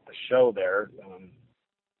 start with the show there.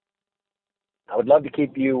 I would love to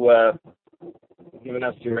keep you giving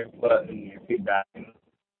us your input and your feedback.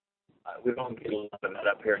 We don't get a lot of that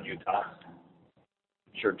up here in Utah.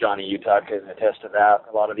 I'm sure Johnny Utah can attest to that.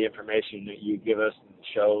 A lot of the information that you give us in the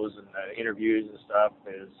shows and the interviews and stuff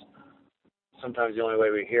is sometimes the only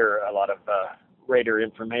way we hear a lot of Raider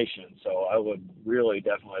information. So I would really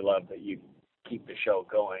definitely love that you keep the show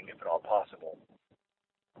going if at all possible.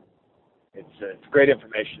 It's great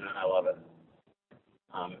information and I love it.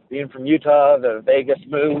 Being from Utah, the Vegas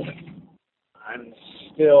move, I'm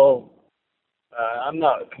still, I'm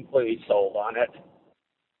not completely sold on it.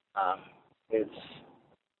 It's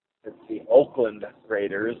the Oakland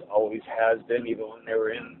Raiders, always has been, even when they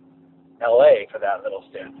were in LA for that little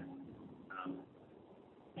stint.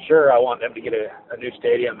 Sure, I want them to get a new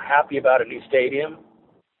stadium. Happy about a new stadium.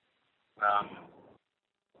 I'd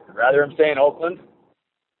rather them stay in Oakland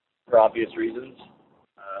for obvious reasons.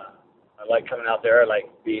 I like coming out there. I like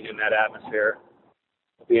being in that atmosphere.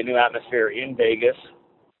 It'll be a new atmosphere in Vegas.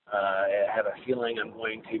 I have a feeling I'm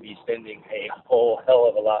going to be spending a whole hell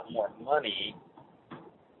of a lot more money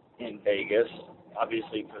in Vegas,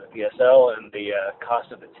 obviously for the PSL and the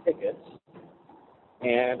cost of the tickets.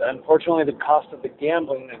 And unfortunately, the cost of the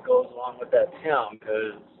gambling that goes along with that town,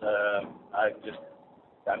 because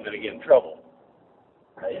I'm going to get in trouble.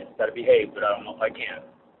 I got to behave, but I don't know if I can.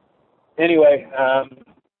 Anyway,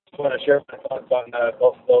 just want to share my thoughts on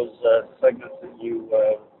both of those segments that you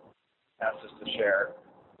asked us to share.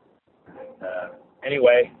 And,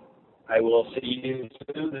 anyway, I will see you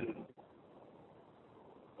soon, and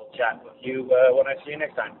we'll chat with you when I see you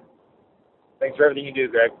next time. Thanks for everything you do,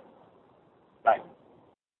 Greg. Bye.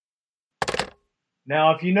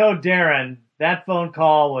 Now, if you know Darren, that phone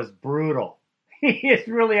call was brutal. He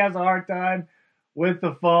really has a hard time with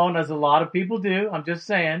the phone, as a lot of people do. I'm just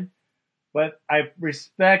saying. But I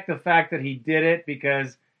respect the fact that he did it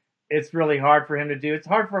because it's really hard for him to do. It's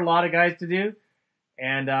hard for a lot of guys to do.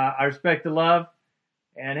 And I respect the love.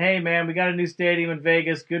 And, hey, man, we got a new stadium in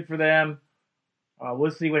Vegas. Good for them.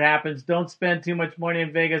 We'll see what happens. Don't spend too much money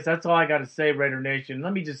in Vegas. That's all I got to say, Raider Nation.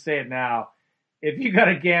 Let me just say it now. If you got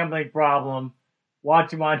a gambling problem,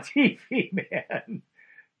 watch them on TV, man.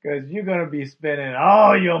 Because you're going to be spending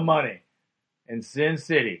all your money in Sin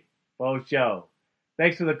City. Faux show.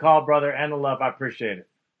 Thanks for the call, brother, and the love. I appreciate it.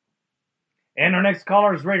 And our next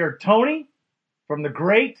caller is Raider Tony from the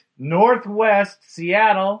great Northwest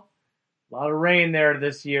Seattle. A lot of rain there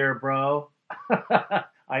this year, bro.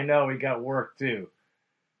 I know we got work, too.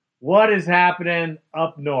 What is happening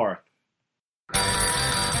up north?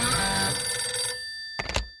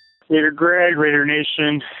 Raider Greg, Raider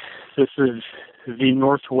Nation. This is the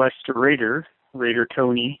Northwest Raider, Raider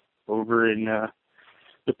Tony, over in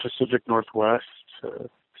the Pacific Northwest,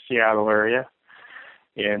 Seattle area.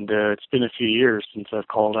 And it's been a few years since I've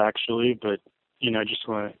called, actually, but, I just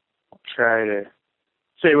want to try to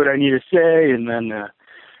say what I need to say and then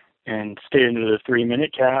and stay into the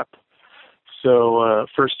 3-minute cap. So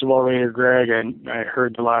first of all, Raider Greg, I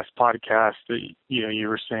heard the last podcast that you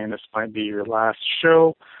were saying this might be your last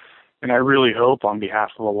show, and I really hope on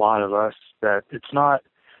behalf of a lot of us that it's not.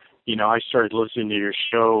 I started listening to your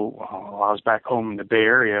show while I was back home in the Bay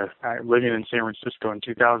Area. Living in San Francisco in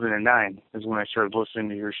 2009 is when I started listening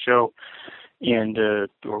to your show, and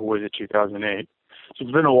or was it 2008? So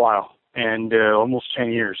it's been a while, and almost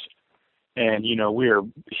 10 years. And we are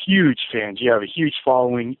huge fans. You have a huge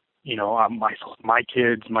following. My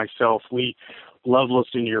kids, myself, we love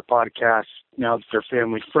listening to your podcast. Now that they're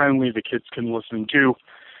family friendly, the kids can listen too.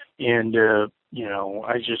 And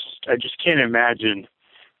I just can't imagine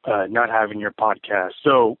not having your podcast.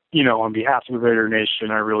 So, on behalf of the Raider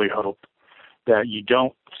Nation, I really hope that you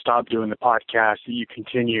don't stop doing the podcast, that you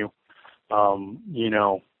continue. It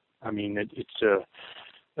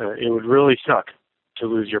would really suck to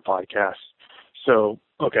lose your podcast. So,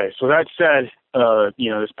 okay. So that said,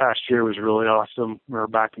 this past year was really awesome. We were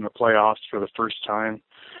back in the playoffs for the first time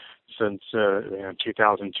since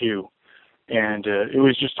 2002. And it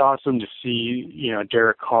was just awesome to see,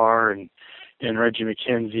 Derek Carr and Reggie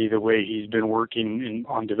McKenzie, the way he's been working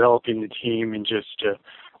on developing the team, and just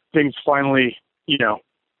things finally,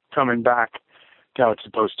 coming back to how it's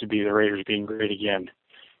supposed to be, the Raiders being great again.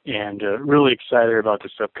 And really excited about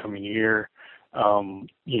this upcoming year.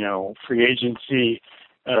 Free agency,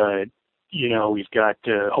 we've got,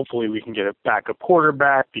 hopefully we can get a backup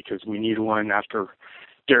quarterback because we need one after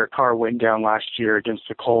Derek Carr went down last year against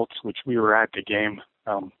the Colts, which we were at the game.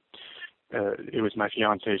 It was my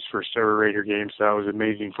fiance's first ever Raider game, so that was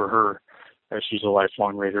amazing for her. She's a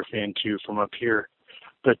lifelong Raider fan too from up here.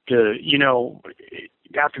 But,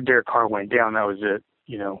 after Derek Carr went down, that was it.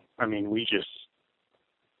 We just,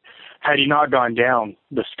 had he not gone down,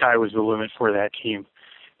 the sky was the limit for that team.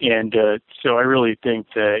 And so I really think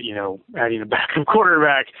that, adding a backup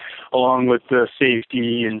quarterback along with the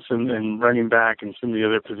safety and running back and some of the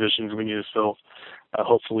other positions we need to fill,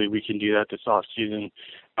 hopefully we can do that this offseason.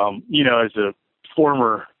 As a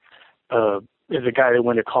former, as a guy that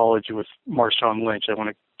went to college with Marshawn Lynch, I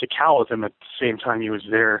went to Cal with him at the same time he was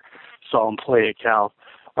there, saw him play at Cal.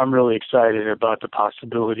 I'm really excited about the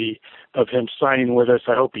possibility of him signing with us.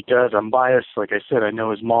 I hope he does. I'm biased. Like I said, I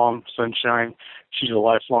know his mom, Sunshine. She's a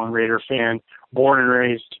lifelong Raider fan, born and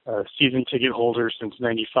raised, season ticket holder since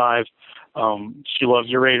 '95. She loves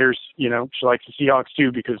the Raiders. She likes the Seahawks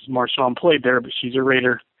too because Marshawn played there, but she's a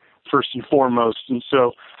Raider first and foremost. And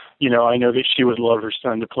so, I know that she would love her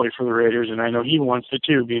son to play for the Raiders, and I know he wants it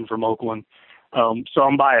too, being from Oakland. So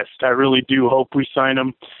I'm biased. I really do hope we sign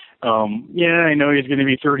him. I know he's going to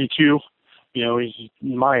be 32. He's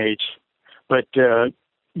my age. But,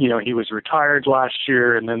 he was retired last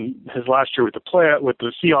year, and then his last year with the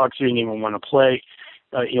Seahawks, he didn't even want to play.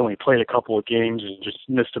 He only played a couple of games and just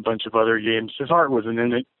missed a bunch of other games. His heart wasn't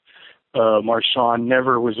in it. Marshawn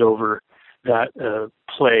never was over that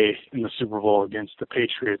play in the Super Bowl against the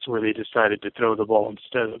Patriots where they decided to throw the ball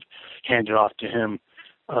instead of hand it off to him.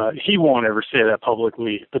 He won't ever say that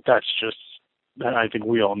publicly, but that's just, I think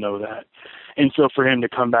we all know that. And so for him to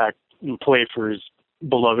come back and play for his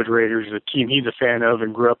beloved Raiders, a team he's a fan of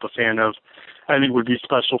and grew up a fan of, I think would be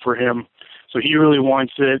special for him. So he really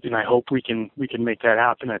wants it, and I hope we can make that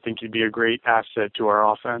happen. I think he'd be a great asset to our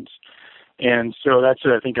offense. And so that's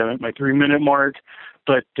it. I think I'm at my 3-minute mark.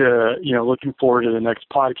 But looking forward to the next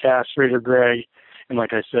podcast, Raider Greg. And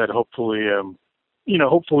like I said, hopefully you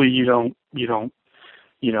don't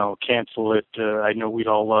cancel it. I know we'd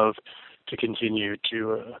all love to continue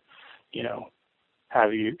to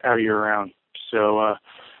have you around. So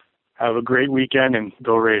have a great weekend and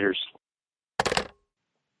go Raiders.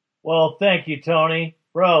 Well, thank you, Tony.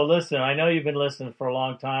 Bro, listen, I know you've been listening for a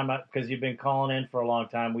long time because you've been calling in for a long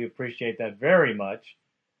time. We appreciate that very much.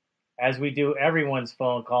 As we do everyone's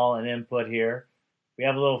phone call and input here, we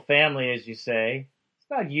have a little family, as you say.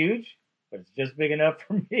 It's not huge, but it's just big enough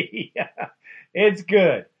for me. It's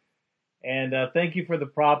good. And thank you for the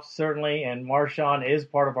props, certainly. And Marshawn is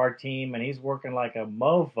part of our team, and he's working like a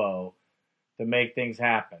mofo to make things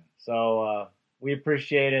happen. So we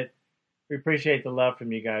appreciate it. We appreciate the love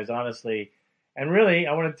from you guys, honestly. And really,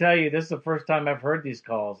 I want to tell you, this is the first time I've heard these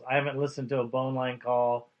calls. I haven't listened to a Bone Line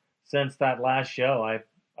call since that last show. I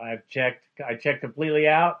checked completely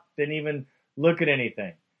out. Didn't even look at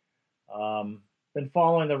anything. Been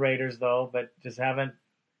following the Raiders though, but just haven't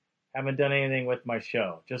done anything with my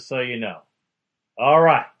show. Just so you know. All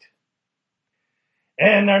right.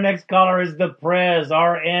 And our next caller is the Prez,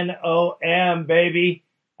 RNOM, baby.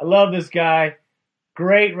 I love this guy.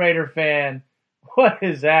 Great Raider fan. What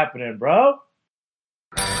is happening, bro?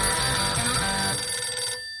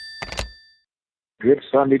 Good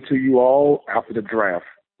Sunday to you all after the draft.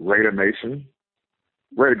 Raider Nation,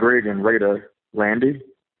 Raider Greg and Raider Randy,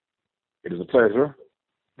 it is a pleasure.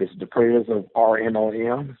 This is the prayers of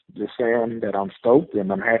RNOM, just saying that I'm stoked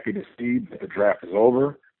and I'm happy to see that the draft is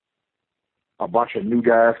over. A bunch of new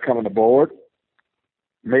guys coming aboard.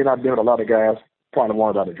 May not be with a lot of guys probably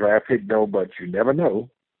wanted out of draft pick though, but you never know.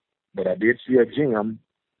 But I did see a gem,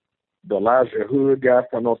 the Elijah Hood guy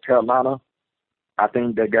from North Carolina. I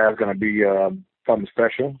think that guy's going to be something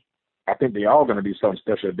special. I think they all going to be something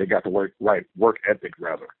special if they got the work ethic,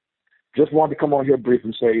 rather. Just wanted to come on here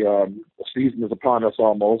briefly and say the season is upon us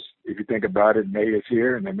almost. If you think about it, May is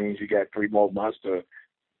here, and that means you got 3 more months to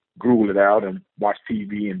gruel it out and watch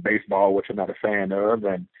TV and baseball, which I'm not a fan of,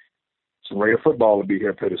 and some Raider football will be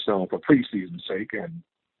here pretty soon for preseason's sake. And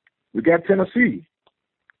we got Tennessee.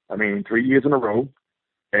 3 years in a row,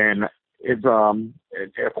 and it's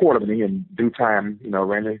accordingly in due time,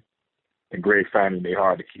 Randy and Greg finding it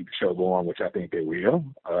hard to keep the show going, which I think they will.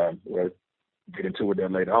 We'll get into it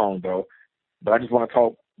then later on, though. But I just want to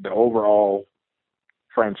talk the overall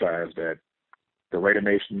franchise that the Raider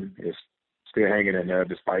Nation is still hanging in there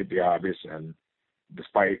despite the obvious and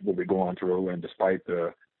despite what we're going through and despite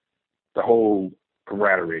the whole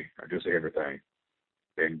camaraderie of just everything.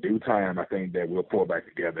 In due time, I think that we'll pull back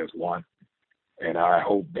together as one. And I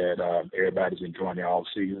hope that everybody's enjoying the off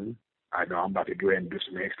season. I know I'm about to go ahead and do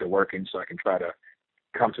some extra working so I can try to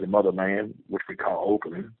come to the motherland, which we call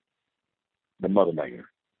Oakland, the motherland.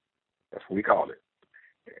 That's what we call it.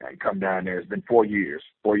 I come down there. It's been 4 years.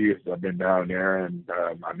 4 years I've been down there, and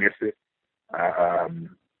I miss it. I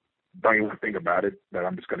don't even think about it, but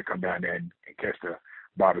I'm just going to come down there and catch the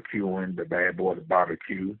barbecue and the bad boys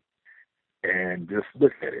barbecue and just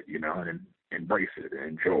look at it, and embrace it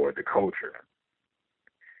and enjoy the culture.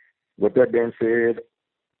 With that being said,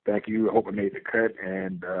 thank you. I hope I made the cut,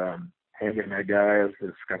 and hanging that, guys,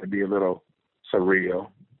 it's going to be a little surreal.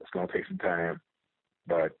 It's going to take some time,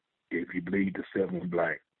 but if you bleed the silver and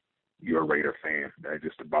black, you're a Raider fan. That's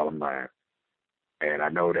just the bottom line. And I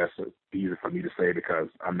know that's easy for me to say because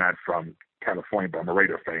I'm not from California, but I'm a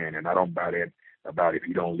Raider fan, and I don't buy that about if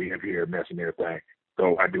you don't live here, messing everything.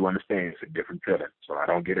 So I do understand it's a different feeling. So I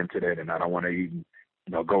don't get into that, and I don't want to even,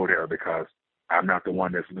 go there because I'm not the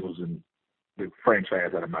one that's losing the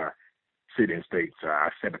franchise out of my city and state. So I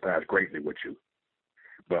sympathize greatly with you.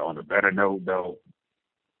 But on a better note, though,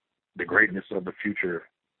 the greatness of the future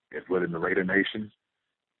is within the Raider Nation,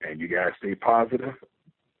 and you guys stay positive.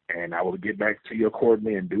 And I will get back to you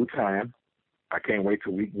accordingly in due time. I can't wait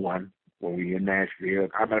till week 1 when we in Nashville. As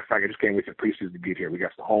a matter of fact, I just can't wait for preseason to get here. We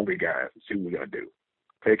got some hungry guys and see what we're going to do.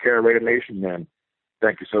 Take care of Raider Nation, and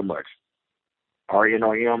thank you so much.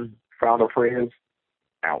 RNOM, Founder Friends,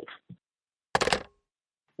 out.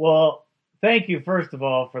 Well, thank you, first of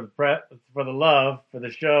all, for the love for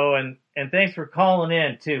the show, and thanks for calling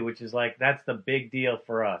in, too, which is that's the big deal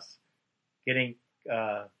for us, getting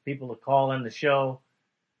people to call in the show.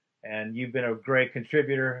 And you've been a great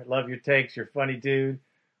contributor. Love your takes. You're a funny dude.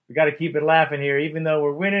 We got to keep it laughing here, even though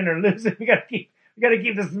we're winning or losing. We got to keep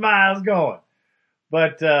the smiles going.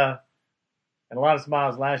 But and a lot of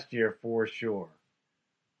smiles last year for sure.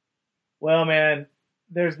 Well, man,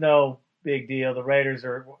 there's no big deal. The Raiders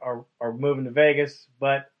are moving to Vegas,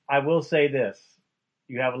 but I will say this: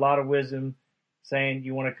 you have a lot of wisdom saying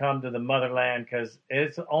you want to come to the motherland because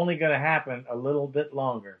it's only going to happen a little bit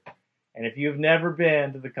longer. And if you've never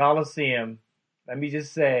been to the Coliseum, let me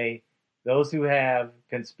just say, those who have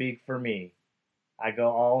can speak for me. I go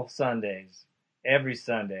all Sundays, every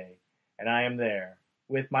Sunday, and I am there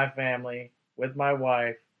with my family, with my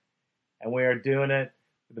wife, and we are doing it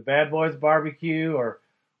with the Bad Boys Barbecue or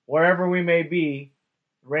wherever we may be.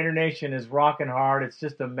 Raider Nation is rocking hard. It's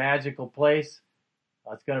just a magical place.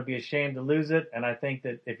 It's going to be a shame to lose it, and I think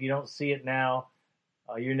that if you don't see it now,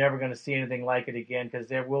 you're never going to see anything like it again because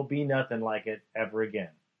there will be nothing like it ever again.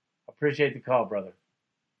 Appreciate the call, brother.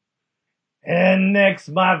 And next,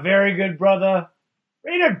 my very good brother,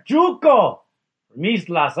 Raider Chuco from East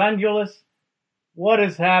Los Angeles. What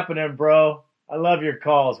is happening, bro? I love your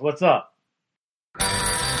calls. What's up?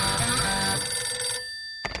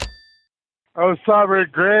 What's up, Raider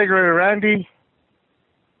Greg, Raider Randy?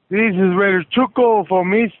 This is Raider Chuco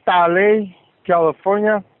from East LA,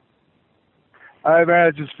 California. I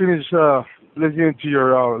just finished listening to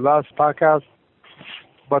your last podcast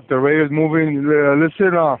about the Raiders moving.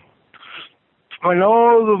 Listen, I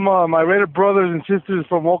know my Raider brothers and sisters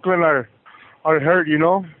from Oakland are hurt,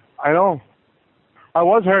 I know. I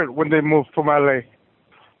was hurt when they moved from LA.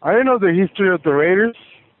 I didn't know the history of the Raiders.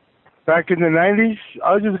 back in the 90s.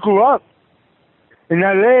 I just grew up in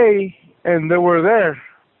L.A., and they were there.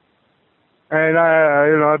 And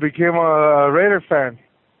I became a Raider fan.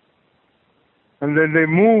 And then they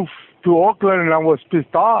moved to Oakland, and I was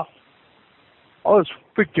pissed off. I was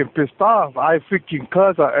freaking pissed off. I freaking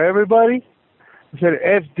cussed at everybody. I said,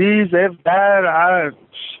 F these, F that.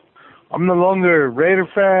 I'm no longer a Raider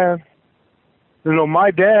fan. You know,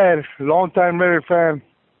 my dad, longtime Raider fan,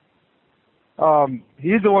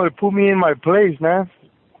 he's the one that put me in my place, man.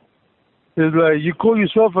 He's like, you call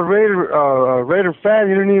yourself a Raider fan,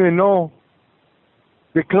 you don't even know.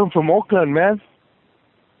 They come from Oakland, man.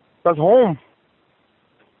 That's home.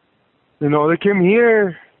 You know, they came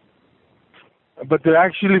here, but they're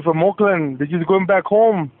actually from Oakland. They're just going back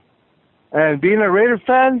home. And being a Raider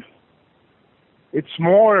fan, it's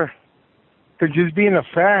more than just being a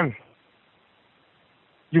fan.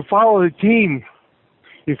 You follow the team.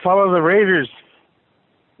 You follow the Raiders.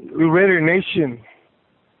 Raider Nation.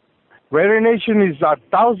 Raider Nation is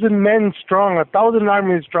 1,000 men strong, 1,000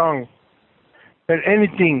 armies strong. And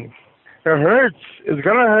anything that hurts is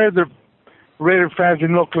going to hurt the Raider fans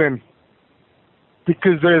in Oakland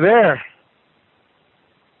because they're there.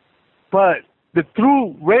 But the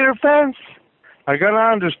true Raider fans are going to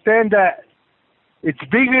understand that it's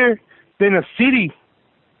bigger than a city.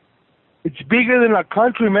 It's bigger than a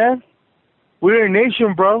country, man. We're a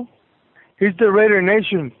nation, bro. Here's the Raider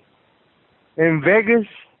Nation. In Vegas,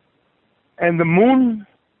 and the moon,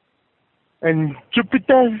 and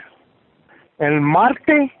Jupiter, and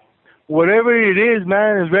Marte, whatever it is,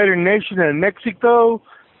 man, is Raider Nation. And Mexico,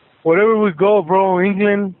 wherever we go, bro,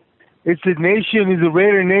 England, it's a nation, it's a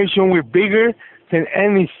Raider Nation. We're bigger than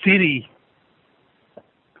any city.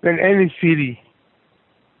 Than any city.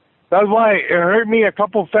 That's why it hurt me. A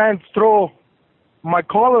couple fans throw my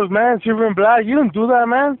colors, man, silver and black. You don't do that,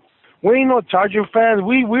 man. We ain't no Charger fans.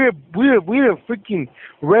 We're a freaking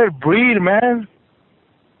rare breed, man.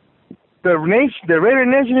 The Raider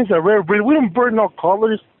Nation is a rare breed. We don't burn no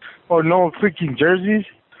colors or no freaking jerseys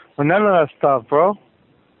or none of that stuff, bro.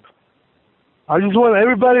 I just want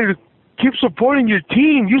everybody to keep supporting your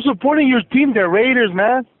team. You supporting your team, the Raiders,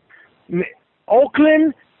 man.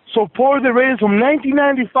 Oakland supported the Raiders from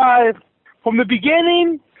 1995, from the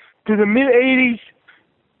beginning to the mid-'80s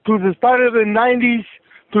to the start of the '90s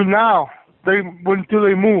to now, until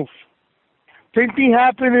they move. Same thing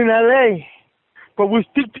happened in L.A., but we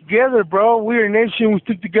stick together, bro. We're a nation. We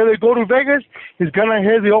stick together. Go to Vegas, it's gonna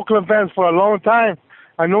hurt the Oakland fans for a long time.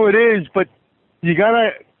 I know it is, but you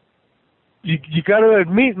gotta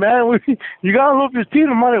admit, man, you gotta love your team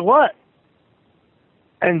no matter what.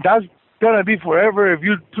 And that's gonna be forever if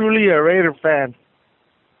you're truly a Raider fan,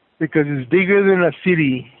 because it's bigger than a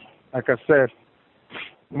city. Like I said,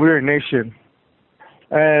 we're a nation.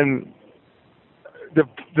 And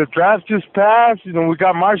the draft just passed. You know, we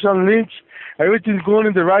got Marshawn Lynch. Everything's going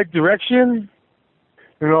in the right direction.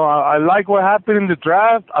 You know, I like what happened in the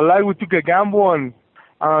draft. I like we took a gamble on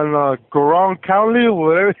Garon County,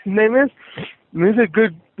 whatever his name is. And he's a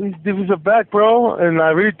good defensive back, bro. And I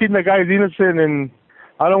really think the guy is innocent. And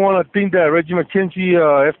I don't want to think that Reggie McKenzie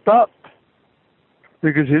effed up.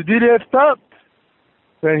 Because if he did effed up,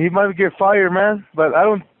 then he might get fired, man. But I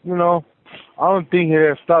don't think he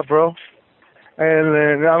effed up, bro.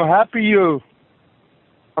 And I'm happy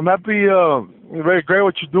very great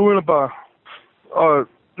what you're doing about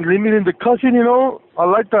limiting the cussing, you know. I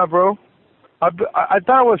like that, bro. I thought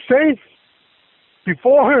I was safe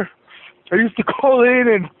before. I used to call in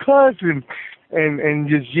and cuss and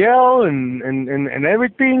just yell and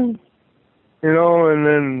everything, you know, and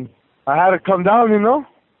then I had to come down, you know.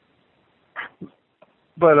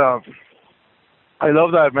 But I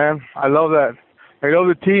love that, man. I love that. I love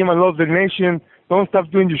the team. I love the nation. Don't stop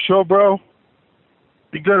doing your show, bro.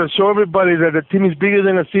 You gotta show everybody that the team is bigger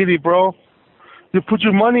than a city, bro. You put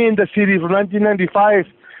your money in the city from 1995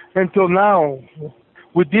 until now.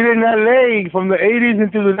 We did it in L.A. from the 80s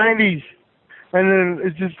into the 90s. And then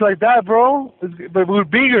it's just like that, bro. But we're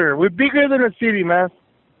bigger. We're bigger than a city, man.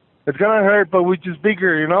 It's gonna hurt, but we're just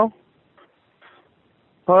bigger, you know?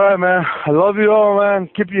 All right, man. I love you all, man.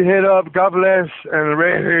 Keep your head up. God bless. And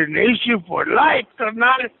Raider Nation for life.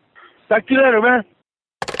 Talk to you later, man.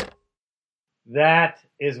 That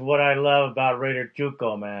is what I love about Raider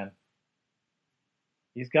Chuco, man.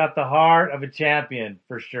 He's got the heart of a champion,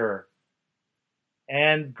 for sure.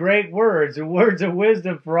 And great words, and words of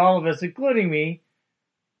wisdom for all of us, including me.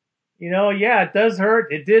 You know, yeah, it does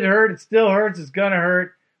hurt. It did hurt. It still hurts. It's going to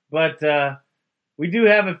hurt. But we do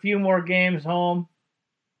have a few more games home.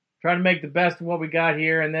 Trying to make the best of what we got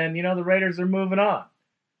here. And then, you know, the Raiders are moving on.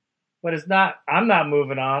 But I'm not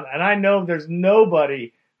moving on. And I know there's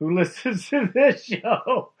nobody who listens to this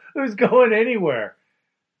show who's going anywhere.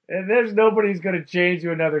 And there's nobody who's going to change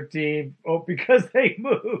to another team because they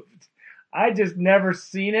moved. I just never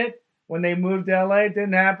seen it. When they moved to LA, it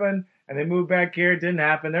didn't happen. And they moved back here, it didn't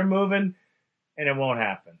happen. They're moving, and it won't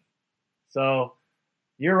happen. So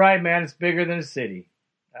you're right, man. It's bigger than a city.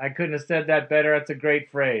 I couldn't have said that better. That's a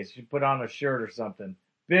great phrase. You put on a shirt or something.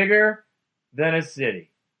 Bigger than a city.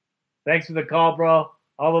 Thanks for the call, bro.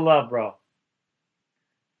 All the love, bro.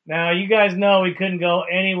 Now, you guys know we couldn't go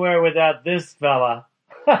anywhere without this fella.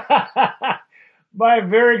 My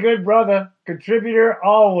very good brother, contributor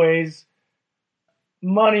always,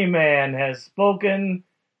 Money Man, has spoken.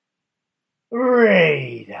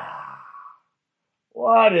 Raider.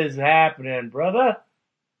 What is happening, brother?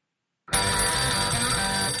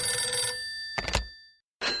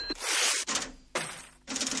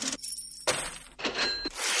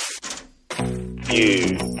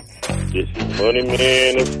 Yeah, this is Money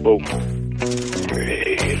Man and spoken.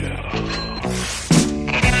 Raider.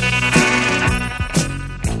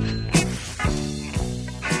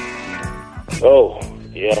 Oh,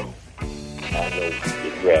 yeah, I know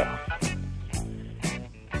the draft.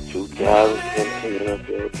 2017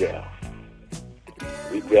 NFL draft.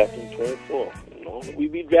 We drafting 24. Normally we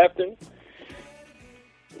be drafting.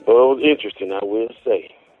 Well, it was interesting, I will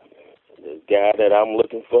say. The guy that I'm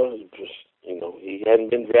looking for, just, he hadn't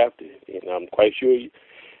been drafted. And I'm quite sure,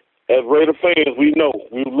 as Raider fans, we know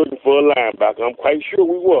we were looking for a linebacker. I'm quite sure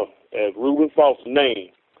we were, as Reuben Foster's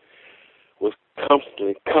name was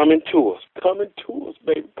constantly coming to us,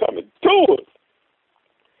 baby, coming to us.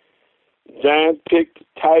 Giants picked the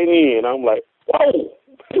tight end. I'm like, whoa,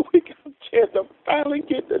 we got a chance to finally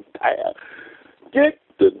get the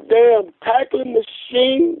damn tackling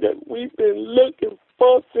machine that we've been looking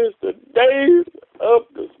for since the days of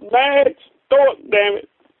the smash start, damn it.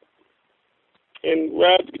 And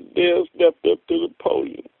Roger Goodell stepped up to the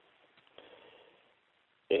podium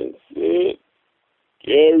and said,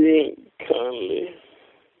 Gary Conley.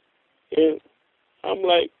 And I'm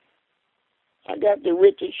like, I got the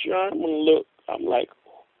Richard Sherman look. I'm like,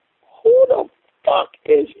 who the fuck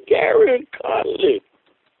is Gary Conley?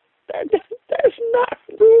 That's not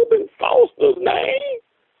Reuben Foster's name.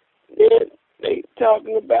 Then they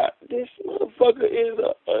talking about this motherfucker is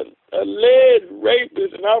a lead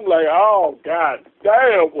rapist, and I'm like, oh god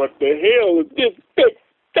damn, what the hell is this big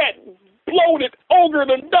fat bloated ogre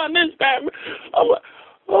done this time? I'm like,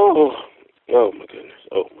 oh my goodness,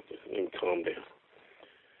 let me calm down.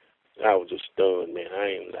 I was just stunned, man. I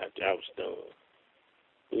ain't like I was stunned.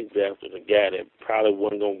 We drafted a guy that probably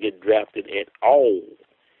wasn't gonna get drafted at all,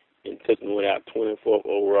 and took him with our 24th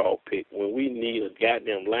overall pick when we need a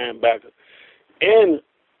goddamn linebacker and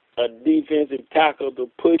a defensive tackle to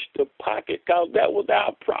push the pocket, because that was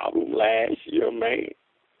our problem last year, man.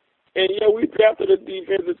 And yeah, we drafted a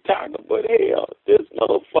defensive tackle, but hell, this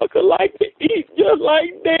motherfucker like to eat just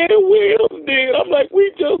like Dan Williams did. I'm like, we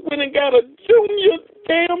just went and got a junior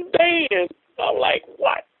damn Dan. I'm like,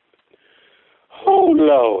 what? Oh,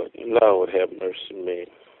 Lord have mercy, man.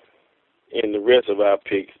 And the rest of our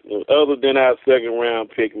picks, other than our second round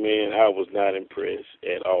pick, man, I was not impressed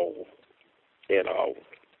at all. At all.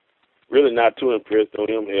 Really not too impressed on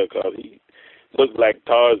him here, because he looks like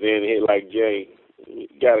Tarzan here, like Jane.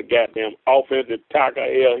 Got a goddamn offensive tackle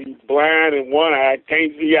here. He's blind in one eye,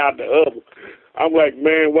 can't see out the other. I'm like,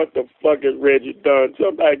 man, what the fuck is Reggie done?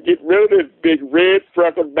 Somebody get rid of this big red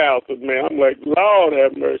freckled bastard, man. I'm like, Lord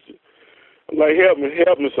have mercy. I'm like, help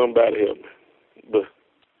me, somebody help me. But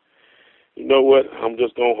you know what? I'm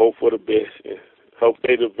just going to hope for the best and hope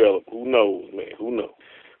they develop. Who knows, man? Who knows?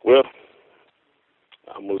 Well,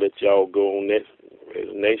 I'm going to let y'all go on that.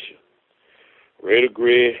 Raider Nation. Raider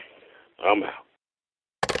Greg, I'm out.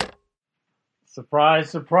 Surprise,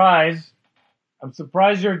 surprise. I'm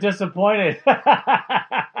surprised you're disappointed.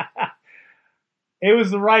 It was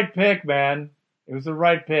the right pick, man. It was the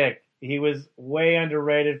right pick. He was way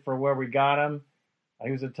underrated for where we got him.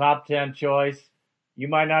 He was a top 10 choice. You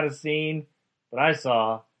might not have seen, but I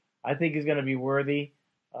saw. I think he's going to be worthy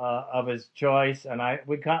of his choice. And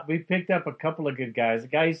we picked up a couple of good guys. The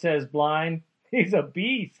guy who says blind, he's a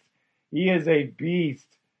beast. He is a beast.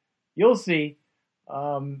 You'll see.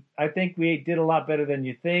 I think we did a lot better than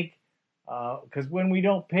you think. Because when we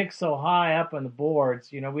don't pick so high up on the boards,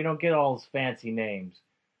 we don't get all those fancy names.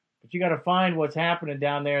 But you got to find what's happening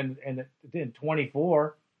down there in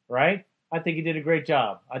 24, right? I think he did a great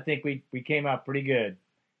job. I think we came out pretty good.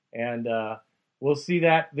 And we'll see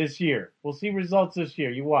that this year. We'll see results this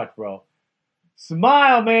year. You watch, bro.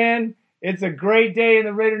 Smile, man. It's a great day in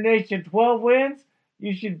the Raider Nation. 12 wins.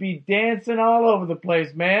 You should be dancing all over the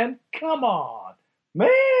place, man. Come on. Man.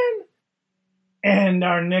 And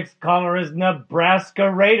our next caller is Nebraska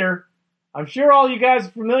Raider. I'm sure all you guys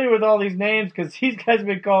are familiar with all these names because these guys have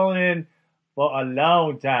been calling in for a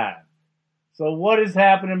long time. So what is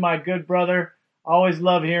happening, my good brother? Always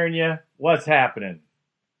love hearing you. What's happening?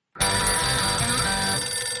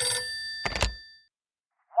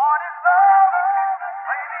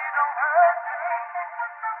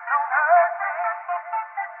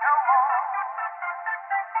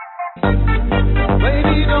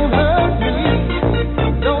 Baby, don't hurt me.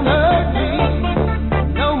 Don't hurt me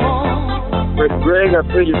no more. Greg, I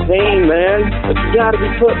feel your pain, man. But you gotta be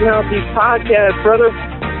putting out these podcasts, brother.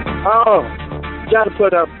 Oh, you gotta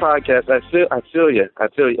put out the podcast. I feel you.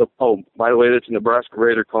 Oh, by the way, this is Nebraska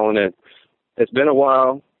Raider calling in. It's been a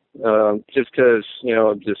while, just 'cause,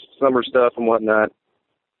 just summer stuff and whatnot.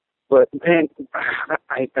 But, man,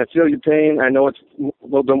 I feel your pain. I know it's a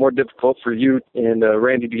little bit more difficult for you and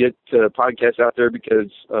Randy to get podcasts out there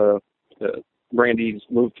because Randy's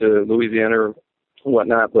moved to Louisiana or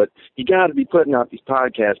whatnot. But you got to be putting out these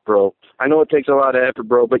podcasts, bro. I know it takes a lot of effort,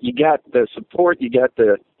 bro, but you got the support, you got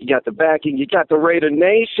the backing, you got the Raider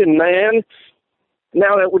Nation, man.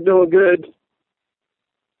 Now that we're doing good,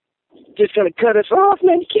 just going to cut us off,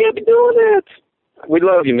 man. You can't be doing that. We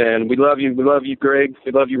love you, man. We love you. We love you, Greg.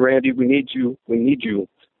 We love you, Randy. We need you. We need you,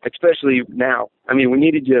 especially now. I mean, we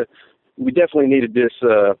needed you. We definitely needed this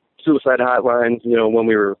suicide hotline, when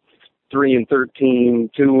we were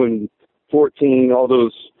 3-13, 2-14, all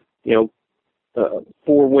those,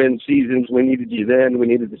 4-win seasons. We needed you then. We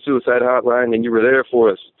needed the suicide hotline, and you were there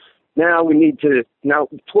for us. Now we need to. Now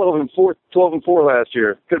 12-4 last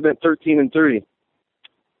year. Could have been 13-3.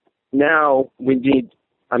 Now we need.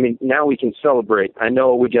 Now we can celebrate. I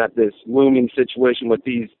know we got this looming situation with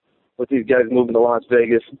these guys moving to Las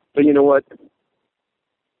Vegas, but you know what?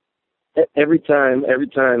 Every time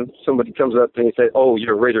somebody comes up and they say, "Oh,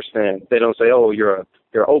 you're a Raiders fan," they don't say, "Oh, you're an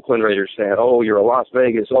Oakland Raiders fan." "Oh, you're a Las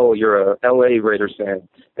Vegas." "Oh, you're a LA Raiders fan."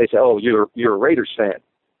 They say, "Oh, you're a Raiders fan."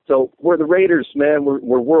 So we're the Raiders, man.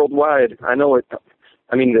 We're worldwide. I know it.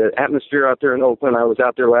 The atmosphere out there in Oakland. I was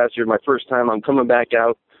out there last year, my first time. I'm coming back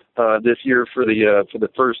out this year for the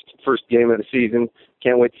first game of the season.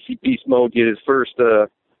 Can't wait to see Beast Mode get his first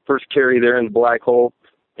carry there in the black hole.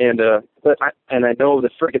 And I know the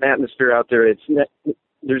freaking atmosphere out there.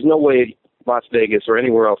 There's no way Las Vegas or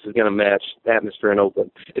anywhere else is going to match the atmosphere in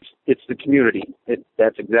Oakland. It's the community.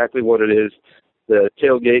 That's exactly what it is. The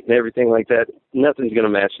tailgate and everything like that. Nothing's going to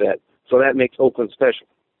match that. So that makes Oakland special.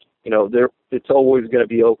 It's always going to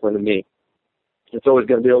be Oakland to me. It's always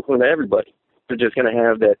going to be Oakland to everybody. They're just going to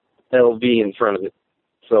have that LV in front of it.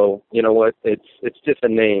 So, you know what? It's just a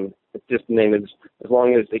name. It's just a name. As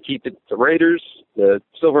long as they keep it the Raiders, the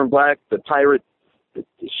silver and black, the pirate, the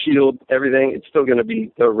shield, everything, it's still going to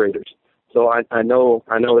be the Raiders. So I know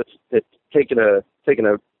it's taking a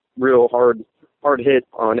real hard hit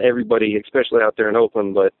on everybody, especially out there in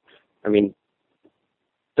Oakland. But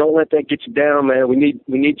don't let that get you down, man. We need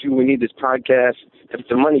you. We need this podcast. If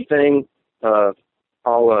it's a money thing,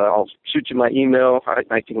 I'll shoot you my email.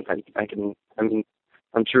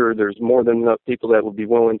 I'm sure there's more than enough people that will be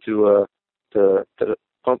willing to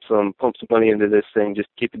pump some money into this thing. Just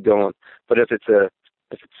keep it going. But if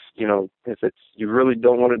you really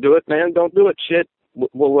don't want to do it, man, don't do it. Shit.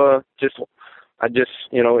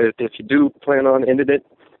 If you do plan on ending it,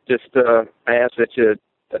 I ask that you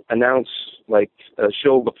announce like a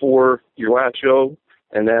show before your last show.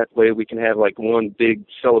 And that way we can have like one big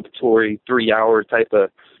celebratory 3-hour type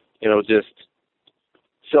of, just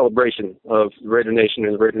celebration of Raider Nation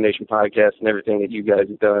and the Raider Nation podcast and everything that you guys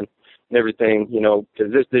have done and everything,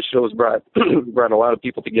 because this show has brought a lot of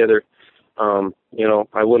people together. I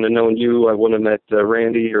wouldn't have known you. I wouldn't have met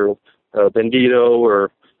Randy or Bendito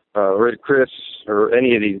or Red Chris or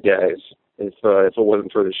any of these guys if it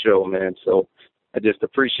wasn't for the show, man. So I just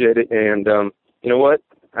appreciate it. And you know what?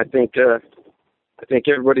 I think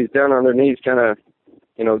everybody's down on their knees, kind of,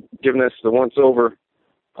 giving us the once over,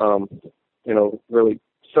 really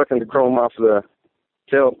sucking the chrome off of the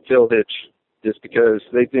tail hitch, just because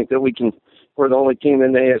they think that we're the only team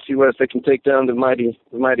in the AFC West that can take down the mighty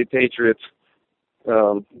Patriots.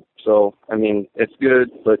 So it's good,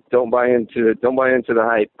 but don't buy into the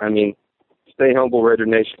hype. Stay humble, Raider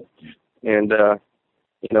Nation, and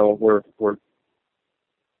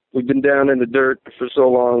we've been down in the dirt for so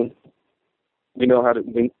long. We know how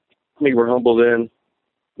to. We were humbled in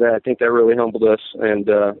that. I think that really humbled us, and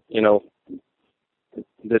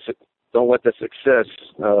don't let the success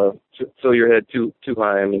fill your head too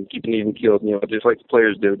high. Keep it even keeled. Just like the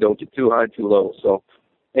players do. Don't get too high, too low. So,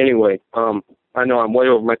 anyway, I know I'm way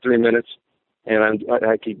over my 3 minutes. and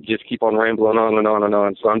I could just keep on rambling on and on and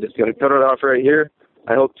on. So I'm just going to cut it off right here.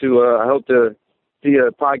 I hope to see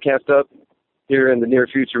a podcast up here in the near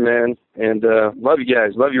future, man. And love you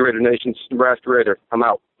guys. Love you, Raider Nation. Nebraska Raider. I'm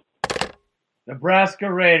out.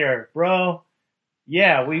 Nebraska Raider, bro.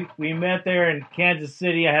 Yeah, we met there in Kansas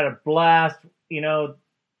City. I had a blast. You know,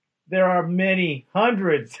 there are many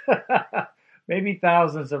hundreds, maybe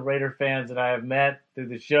thousands of Raider fans that I have met through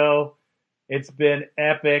the show. It's been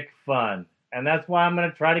epic fun. And that's why I'm going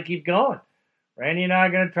to try to keep going. Randy and I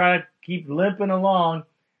are going to try to keep limping along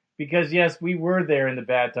because, yes, we were there in the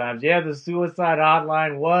bad times. Yeah, the suicide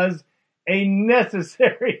hotline was a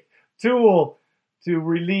necessary tool to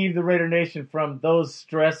relieve the Raider Nation from those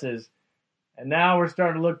stresses. And now we're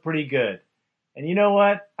starting to look pretty good. And you know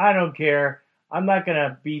what? I don't care. I'm not going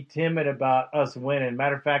to be timid about us winning.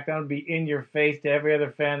 Matter of fact, I'm going to be in your face to every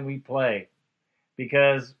other fan we play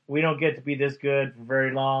because we don't get to be this good for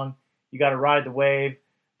very long. You got to ride the wave,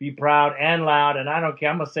 be proud and loud. And I don't care.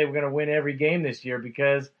 I'm going to say we're going to win every game this year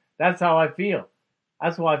because that's how I feel.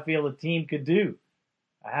 That's what I feel the team could do.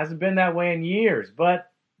 It hasn't been that way in years.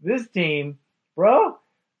 But this team, bro,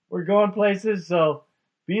 we're going places. So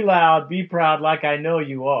be loud, be proud like I know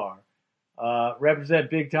you are. Represent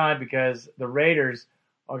big time because the Raiders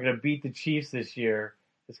are going to beat the Chiefs this year.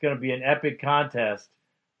 It's going to be an epic contest.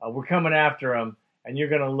 We're coming after them, and you're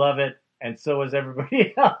going to love it. And so is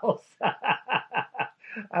everybody else.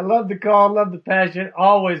 I love the call, love the passion.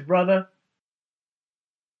 Always, brother.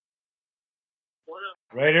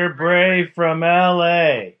 Raider Brave from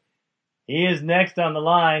L.A. He is next on the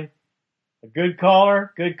line. A good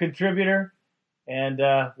caller, good contributor. And,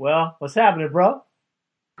 well, what's happening, bro?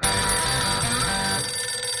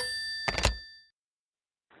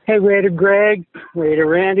 Hey, Raider Greg, Raider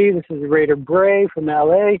Randy. This is Raider Brave from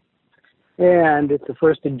L.A. And it's the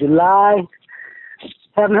 1st of July.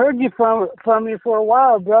 Haven't heard you from you for a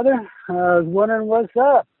while, brother. I was wondering what's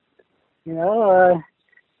up. You know,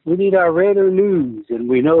 we need our Raider news, and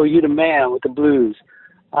we know you're the man with the blues.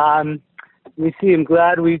 We seem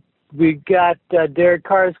glad we got Derek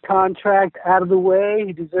Carr's contract out of the way.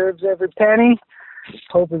 He deserves every penny.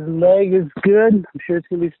 Hope his leg is good. I'm sure it's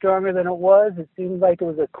going to be stronger than it was. It seems like it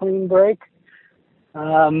was a clean break.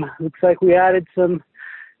 Looks like we added some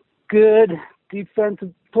good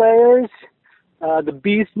defensive players. The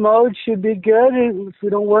beast mode should be good if we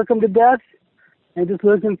don't work them to death. And just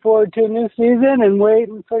looking forward to a new season and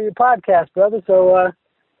waiting for your podcast, brother. So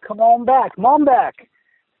come on back. Come on back.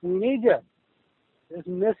 We need you. Just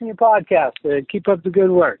missing your podcast. Keep up the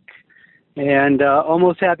good work. And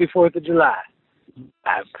almost happy 4th of July.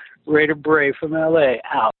 Raider Brave from LA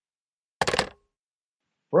out.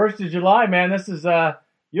 1st of July, man. This is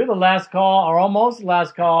you're the last call, or almost the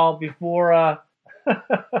last call before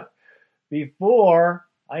before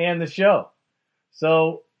I end the show.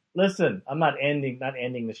 So listen, I'm not ending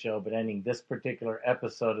the show, but ending this particular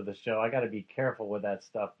episode of the show. I got to be careful with that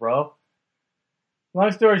stuff, bro.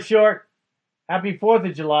 Long story short, happy 4th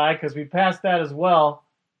of July because we passed that as well,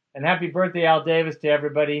 and happy birthday, Al Davis, to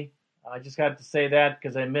everybody. I just got to say that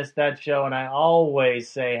because I missed that show, and I always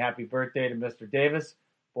say happy birthday to Mr. Davis,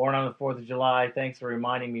 born on the 4th of July. Thanks for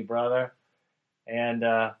reminding me, brother. And,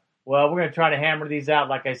 well, we're going to try to hammer these out.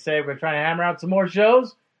 Like I say, we're going to try to hammer out some more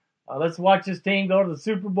shows. Let's watch this team go to the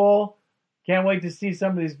Super Bowl. Can't wait to see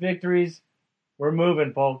some of these victories. We're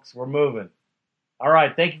moving, folks. We're moving. All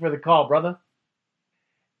right. Thank you for the call, brother.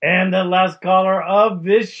 And the last caller of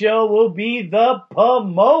this show will be the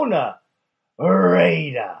Pomona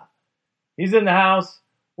Raider. He's in the house.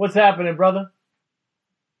 What's happening, brother?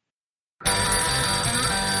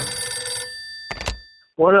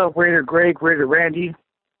 What up, Raider Greg, Raider Randy?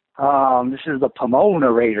 This is the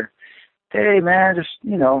Pomona Raider. Hey, man, just,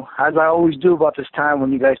 you know, as I always do about this time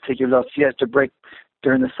when you guys take your little siesta break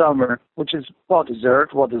during the summer, which is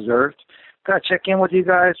well-deserved. Gotta check in with you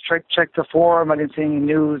guys, check the forum. I didn't see any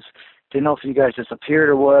news. Didn't know if you guys disappeared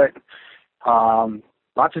or what.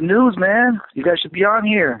 Lots of news, man. You guys should be on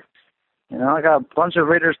here. You know, I got a bunch of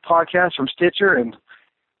Raiders podcasts from Stitcher, and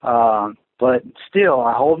but still,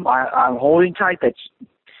 I'm holding tight that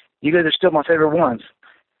you guys are still my favorite ones.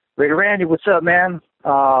 Raider Randy, what's up, man?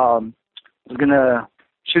 I was gonna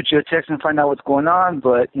shoot you a text and find out what's going on,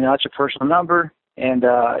 but you know that's your personal number, and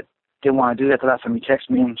didn't want to do that the last time you texted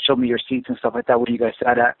me and showed me your seats and stuff like that. Where you guys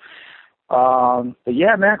sat at? But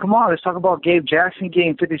yeah, man, come on, let's talk about Gabe Jackson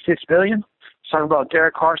getting $56 million. Let's talk about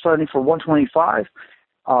Derek Carr starting for $125.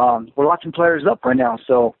 We're locking players up right now,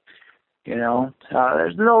 so you know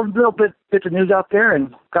there's a little bit of news out there,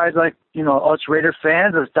 and guys like us Raider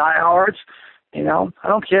fans, us diehards. You know, I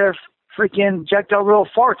don't care if freaking Jack Del Rio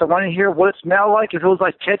farts. I want to hear what it smelled like, if it was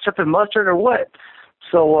like ketchup and mustard or what.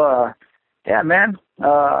 So, yeah, man,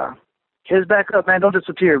 hit us back up, man. Don't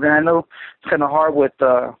disappear, man. I know it's kind of hard with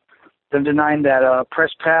them denying that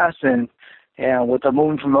press pass and with them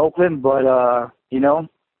moving from Oakland, but, you know,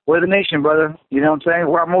 we're the nation, brother. You know what I'm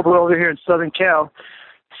saying? I'm over here in Southern Cal.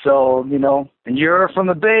 So, you know, and you're from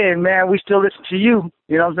the Bay, and, man, we still listen to you.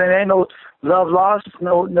 You know what I'm saying? Ain't no love lost,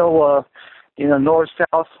 no, you know, north,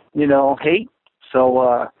 south, you know, hate.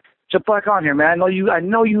 So, jump back on here, man. I know you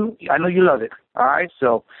love it. All right?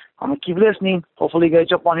 So I'm going to keep listening. Hopefully you guys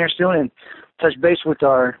jump on here soon and touch base with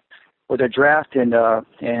our draft and all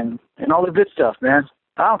the good stuff, man.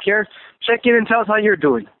 I don't care. Check in and tell us how you're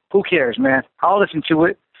doing. Who cares, man? I'll listen to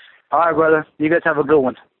it. All right, brother. You guys have a good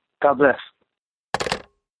one. God bless.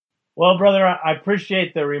 Well, brother, I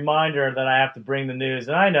appreciate the reminder that I have to bring the news.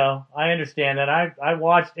 And I understand that. I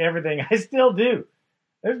watched everything. I still do.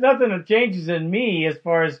 There's nothing that changes in me as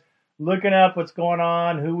far as looking up what's going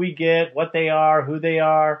on, who we get, what they are, who they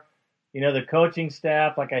are, you know, the coaching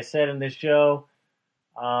staff, like I said in this show.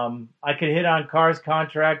 I could hit on Carr's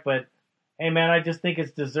contract, but hey, man, I just think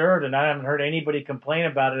it's deserved, and I haven't heard anybody complain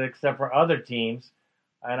about it except for other teams,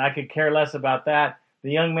 and I could care less about that.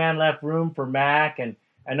 The young man left room for Mack and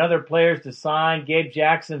other players to sign. Gabe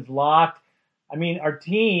Jackson's locked. I mean, our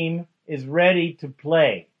team is ready to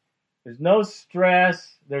play. There's no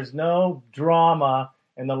stress. There's no drama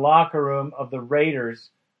in the locker room of the Raiders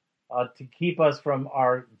to keep us from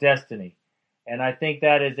our destiny, and I think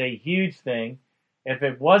that is a huge thing. If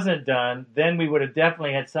it wasn't done, then we would have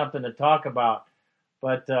definitely had something to talk about.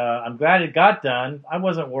 But I'm glad it got done. I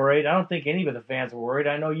wasn't worried. I don't think any of the fans were worried.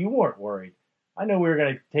 I know you weren't worried. I know we were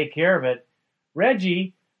going to take care of it.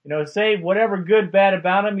 Reggie, you know, say whatever good, bad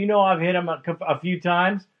about him. You know I've hit him a few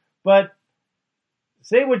times. But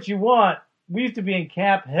say what you want. We used to be in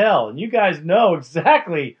cap hell. And you guys know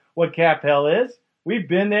exactly what cap hell is. We've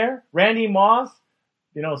been there. Randy Moss,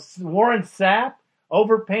 you know, Warren Sapp,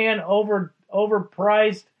 overpaying,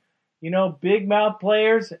 overpriced, you know, big mouth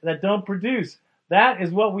players that don't produce. That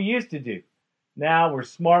is what we used to do. Now we're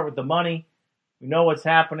smart with the money. We know what's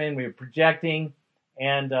happening. We're projecting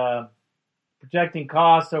and projecting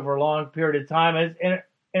costs over a long period of time. And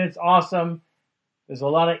it's awesome. There's a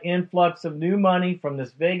lot of influx of new money from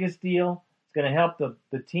this Vegas deal. It's going to help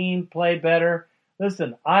the team play better.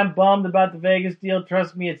 Listen, I'm bummed about the Vegas deal.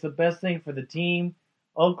 Trust me, it's the best thing for the team.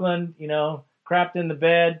 Oakland, you know, crapped in the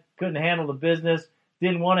bed, couldn't handle the business,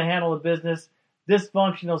 didn't want to handle the business.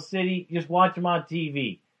 Dysfunctional city, just watch them on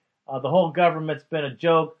TV. The whole government's been a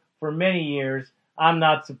joke for many years. I'm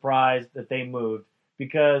not surprised that they moved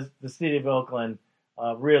because the city of Oakland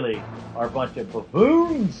really are a bunch of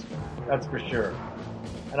buffoons, that's for sure.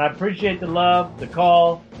 And I appreciate the love, the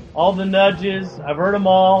call, all the nudges. I've heard them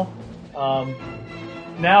all.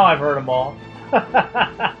 Now I've heard them all.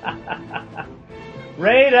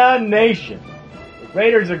 Raider Nation. The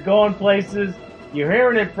Raiders are going places. You're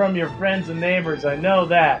hearing it from your friends and neighbors. I know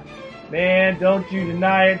that. Man, don't you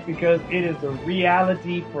deny it because it is a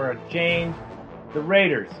reality for a change. The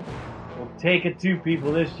Raiders will take it to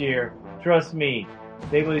people this year. Trust me.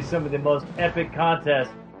 They will be some of the most epic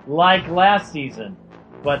contests like last season.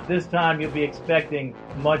 But this time you'll be expecting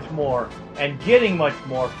much more and getting much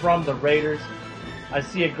more from the Raiders. I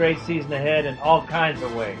see a great season ahead in all kinds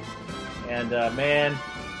of ways. And, man,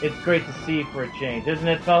 it's great to see for a change, isn't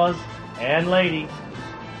it, fellas and ladies?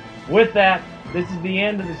 With that, this is the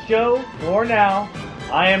end of the show for now.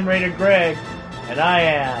 I am Raider Greg, and I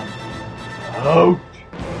am out.